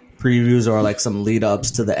previews or like some lead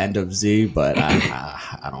ups to the end of Z, but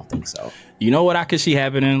I don't think so. You know what I could see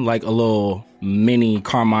happening? Like a little mini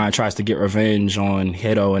Carmine tries to get revenge on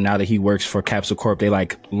Hito, and now that he works for Capsule Corp, they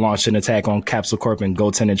like launch an attack on Capsule Corp, and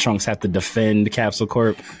Goten and Trunks have to defend Capsule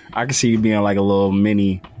Corp. I could see it being like a little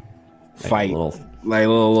mini fight, like a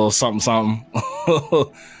little something.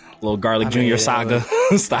 Little Garlic Jr. Saga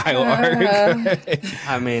style arc.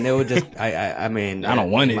 I mean, it would just. I mean, I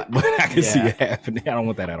don't want it, but I can see it happening. I don't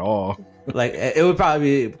want that at all. Like, it would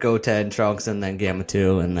probably be Goten, Trunks, and then Gamma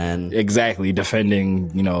 2, and then exactly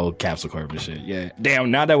defending, Capsule Corp and shit. Yeah,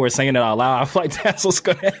 damn. Now that we're saying it out loud, I feel like that's what's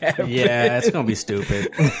gonna happen. Yeah, it's gonna be stupid.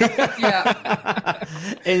 Yeah.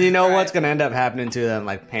 And you know what's gonna end up happening to them?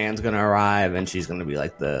 Like, Pan's gonna arrive, and she's gonna be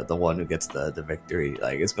like the one who gets the victory.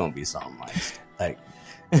 Like, it's gonna be something like. Like,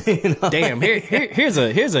 Damn, here's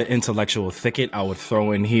an intellectual thicket I would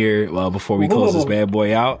throw in here before we close this bad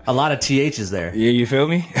boy out. A lot of THs there. Yeah, you feel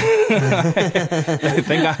me?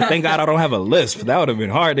 Thank God I don't have a lisp. That would have been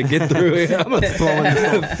hard to get through. I'm gonna throw in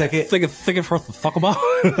this thicket for us to talk about.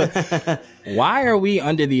 Why are we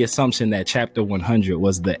under the assumption that chapter 100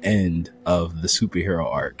 was the end of the superhero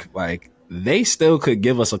arc? Like, they still could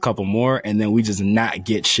give us a couple more and then we just not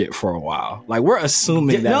get shit for a while. Like, we're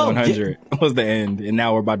assuming that 100 was the end and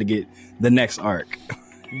now we're about to get the next arc.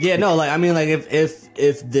 Yeah, no, like, I mean, like, if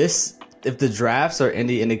the drafts are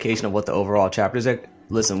any indication of what the overall chapters are,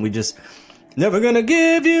 listen, we just never gonna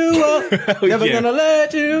give you up, never gonna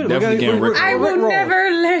let you. I will never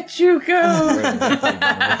let you go.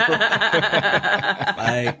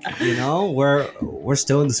 Like, you know, we're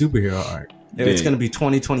still in the superhero arc. It's gonna be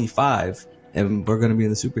 2025, and we're gonna be in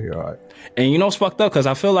the superhero arc. And you know, it's fucked up because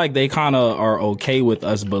I feel like they kind of are okay with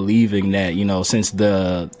us believing that, you know, since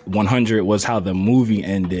the 100 was how the movie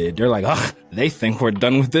ended, they're like, oh, they think we're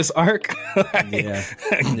done with this arc. Like,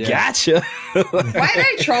 gotcha. Why are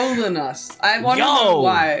they trolling us? I want to know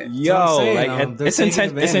why. It's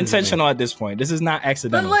intentional at this point. This is not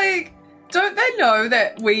accidental. But like, don't they know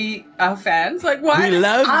that we are fans? Like, why? We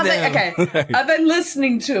love them. Are they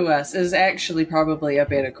listening to us? Is actually probably a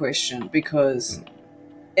better question, because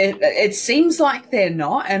it seems like they're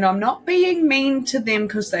not, and I'm not being mean to them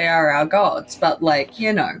because they are our gods, but like,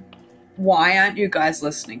 you know, why aren't you guys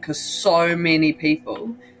listening? Because so many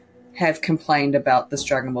people have complained about this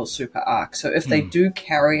Dragon Ball Super arc. So if they do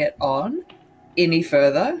carry it on any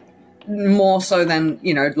further, more so than,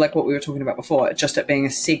 you know, like what we were talking about before, just it being a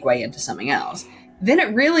segue into something else, then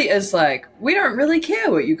it really is like, we don't really care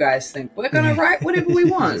what you guys think. We're going to write whatever we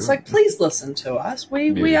want. It's like, please listen to us.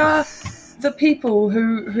 We are the people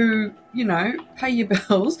who, you know, pay your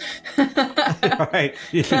bills. Right.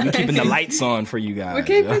 We're keeping the lights on for you guys. We're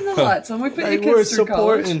keeping the lights on. We put your kids we're through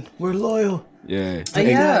college. supporting. We're loyal. Yeah.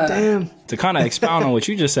 Damn. To kind of expound on what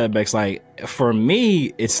you just said, Bex, like, for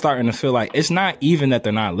me, it's starting to feel like it's not even that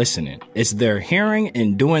they're not listening. It's they're hearing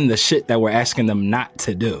and doing the shit that we're asking them not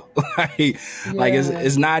to do. Like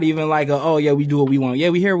it's not even like, we do what we want. Yeah,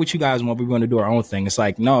 we hear what you guys want. We're going to do our own thing. It's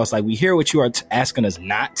like, no, it's like we hear what you are asking us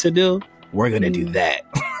not to do. We're going to do that.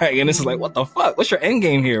 Like, and this is like, what the fuck? What's your end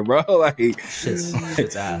game here, bro? Like, Shit's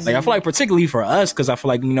ass. like, I feel like particularly for us, because I feel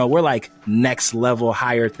like, you know, we're like next level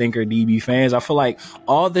higher thinker DB fans. I feel like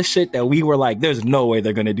all the shit that we were like, there's no way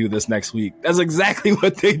they're going to do this next week. That's exactly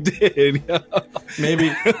what they did. Maybe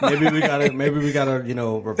we gotta, you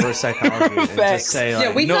know, reverse psychology and just say,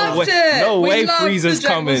 like, no way Frieza's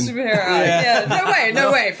coming.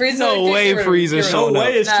 No way Frieza's showing up. No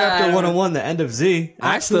way is chapter 101 the end of Z.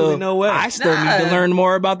 Absolutely no way. I still need to learn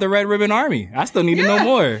more about the Red Ribbon Army. I still need to know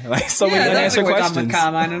more. Like, so many unanswered questions.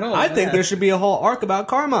 Carmine at all. I think there should be a whole arc about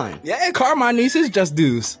Carmine. Yeah, Carmine needs his just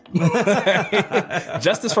dues.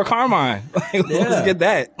 Justice for Carmine. Like, let's get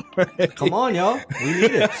that. Come on, y'all. We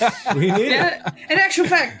need it. In actual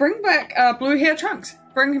fact, bring back blue hair Trunks.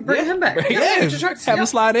 Bring him back. Have him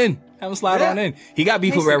slide in. Have him slide on in. He got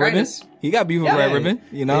beef with Red Ribbon. He got beef with Red Ribbon.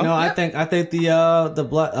 You know. I think the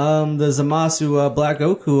Zamasu Black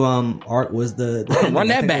Goku art was the run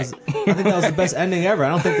that back. I think that was the best ending ever. I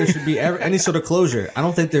don't think there should be any sort of closure. I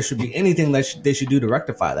don't think there should be anything that they should do to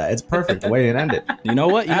rectify that. It's perfect the way it ended. You know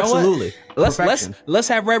what? Absolutely. Let's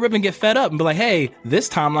have Red Ribbon get fed up and be like, hey, this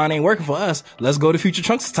timeline ain't working for us. Let's go to Future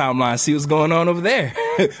Trunks' timeline, see what's going on over there.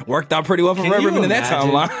 Worked out pretty well for Red Ribbon in that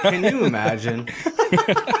timeline. Can you imagine?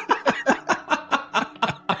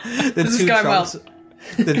 The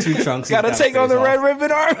two trunks gotta take on the Red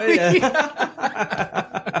Ribbon Army.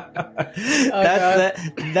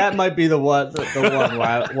 That might be the one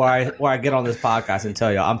where I get on this podcast and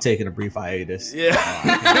tell you I'm taking a brief hiatus. Yeah.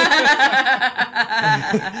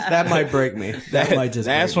 That might break me.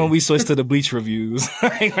 That's when we switch to the Bleach reviews.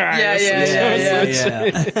 Yeah.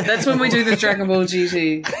 That's when we do the Dragon Ball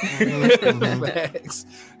GT.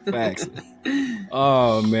 Facts.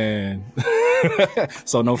 Oh man.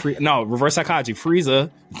 So reverse psychology.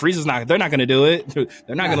 Frieza's not. They're not gonna do it.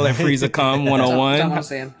 They're not gonna let Frieza come 101. Don't want to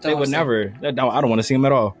see him. They would never. I don't want to see him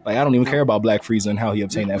at all. Like, I don't even care about Black Frieza and how he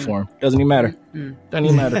obtained that form. Doesn't even matter. Doesn't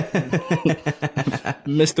even matter.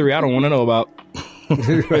 Mystery I don't want to know about.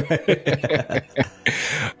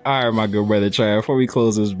 All right, my good brother Chad, before we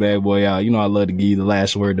close this bad boy out, you know I love to give you the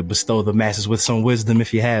last word to bestow the masses with some wisdom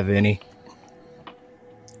if you have any.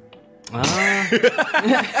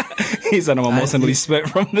 He said I'm emotionally spent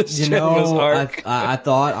from this arc. I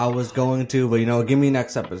thought I was going to, but give me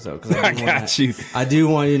next episode, because I got you. I do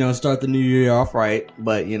want start the new year off right,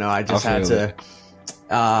 but I just had to.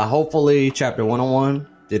 Hopefully, chapter 101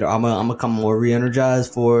 dude, I'm gonna come more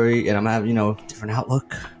re-energized for it, and I'm gonna have, different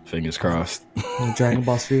outlook. Fingers crossed. Dragon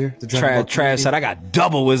Ball Sphere. Trav said, I got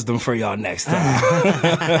double wisdom for y'all next time.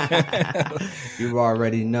 You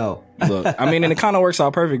already know. Look, I mean, and it kind of works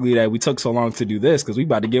out perfectly that we took so long to do this because we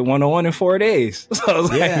about to get 101 in 4 days. So I was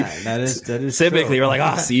that is typically true. We're like,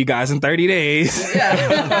 I'll see you guys in 30 days. Yeah.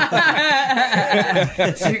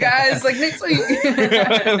 See you guys like next week.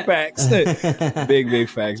 Facts. Big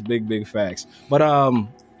facts. Big facts. But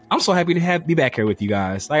I'm so happy to be back here with you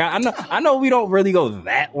guys. Like I know we don't really go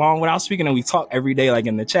that long without speaking, and we talk every day like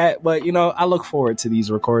in the chat. But I look forward to these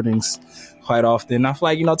recordings quite often. I feel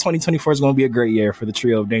like 2024 is going to be a great year for the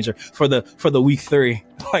Trio of Danger for the week 3.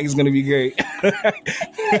 Like it's going to be great.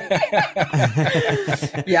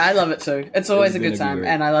 Yeah, I love it too. It's always a good time,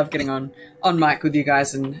 and I love getting on mic with you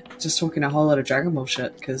guys and just talking a whole lot of Dragon Ball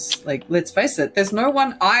shit. Because let's face it, there's no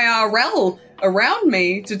one IRL around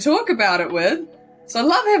me to talk about it with. So I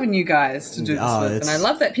love having you guys to do this with, and I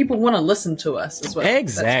love that people want to listen to us as well.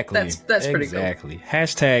 Exactly. That's pretty cool. Exactly.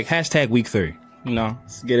 Hashtag week 3.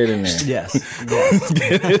 Let's get it in there. Yes. Let's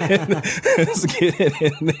get it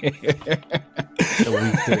in there.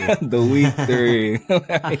 The week 3.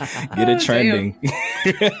 Get it trending.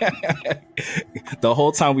 The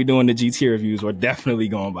whole time we're doing the GT reviews, we're definitely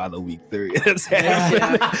going by the week 3.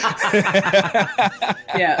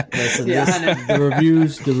 Yeah. The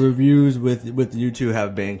reviews with you two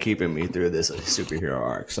have been keeping me through this superhero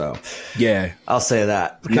arc. So yeah, I'll say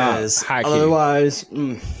that because high key. otherwise,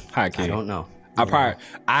 high key. I don't know. I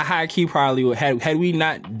high key probably would had we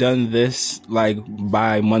not done this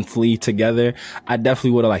bi-monthly together, I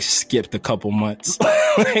definitely would have skipped a couple months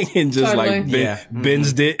and just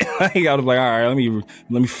binged it. I was like, all right,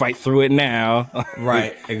 let me fight through it now.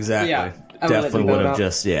 Right, exactly. Yeah. Definitely would have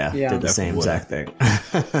just did the Definitely same exact thing.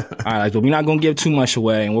 All right, but we're not gonna give too much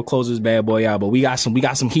away, and we'll close this bad boy out. But we got some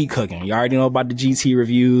heat cooking. You already know about the GT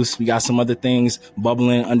reviews. We got some other things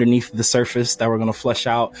bubbling underneath the surface that we're gonna flesh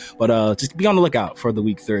out. But just be on the lookout for the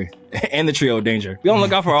week 3 and the Trio of Danger. Be on the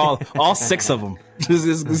lookout for all 6 of them.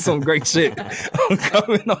 Just some great shit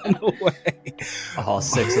coming on the way. All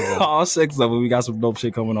 6 of them. All 6 of them. We got some dope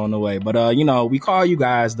shit coming on the way. But we call you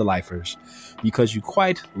guys the lifers because you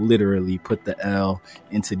quite literally put the L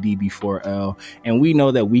into DB4L, and we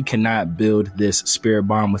know that we cannot build this spirit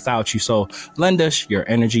bomb without you. So lend us your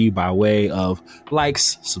energy by way of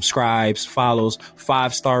likes, subscribes, follows,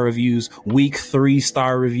 5-star reviews, week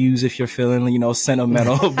 3-star reviews if you're feeling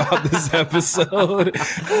sentimental about this episode.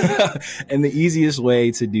 And the easiest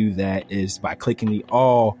way to do that is by clicking the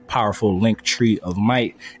all powerful link tree of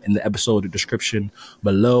might in the episode description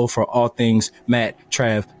below for all things Matt,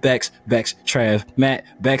 Trav, Bex, Trav, Matt,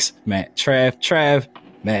 Bex, Matt, Trav,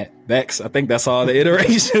 Matt, Bex. I think that's all the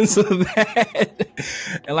iterations of that.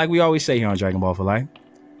 And like we always say here on Dragon Ball for Life,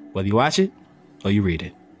 whether you watch it or you read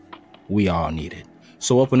it, we all need it.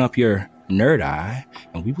 So open up your nerd eye,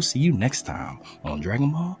 and we will see you next time on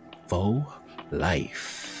Dragon Ball for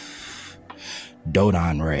Life.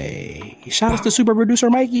 Dodon Ray. Shout out to super producer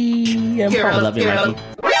Mikey. I love you, Mikey.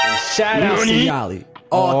 Shout out to Yali.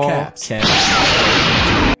 All caps.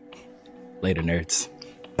 Later, nerds.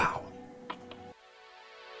 Bow.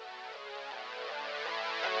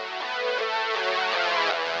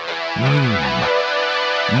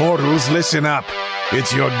 Mortals, listen up.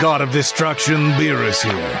 It's your god of destruction, Beerus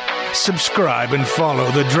here. Subscribe and follow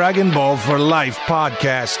the Dragon Ball for Life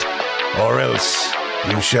podcast, or else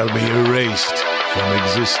you shall be erased from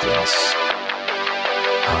existence.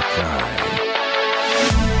 Hakai.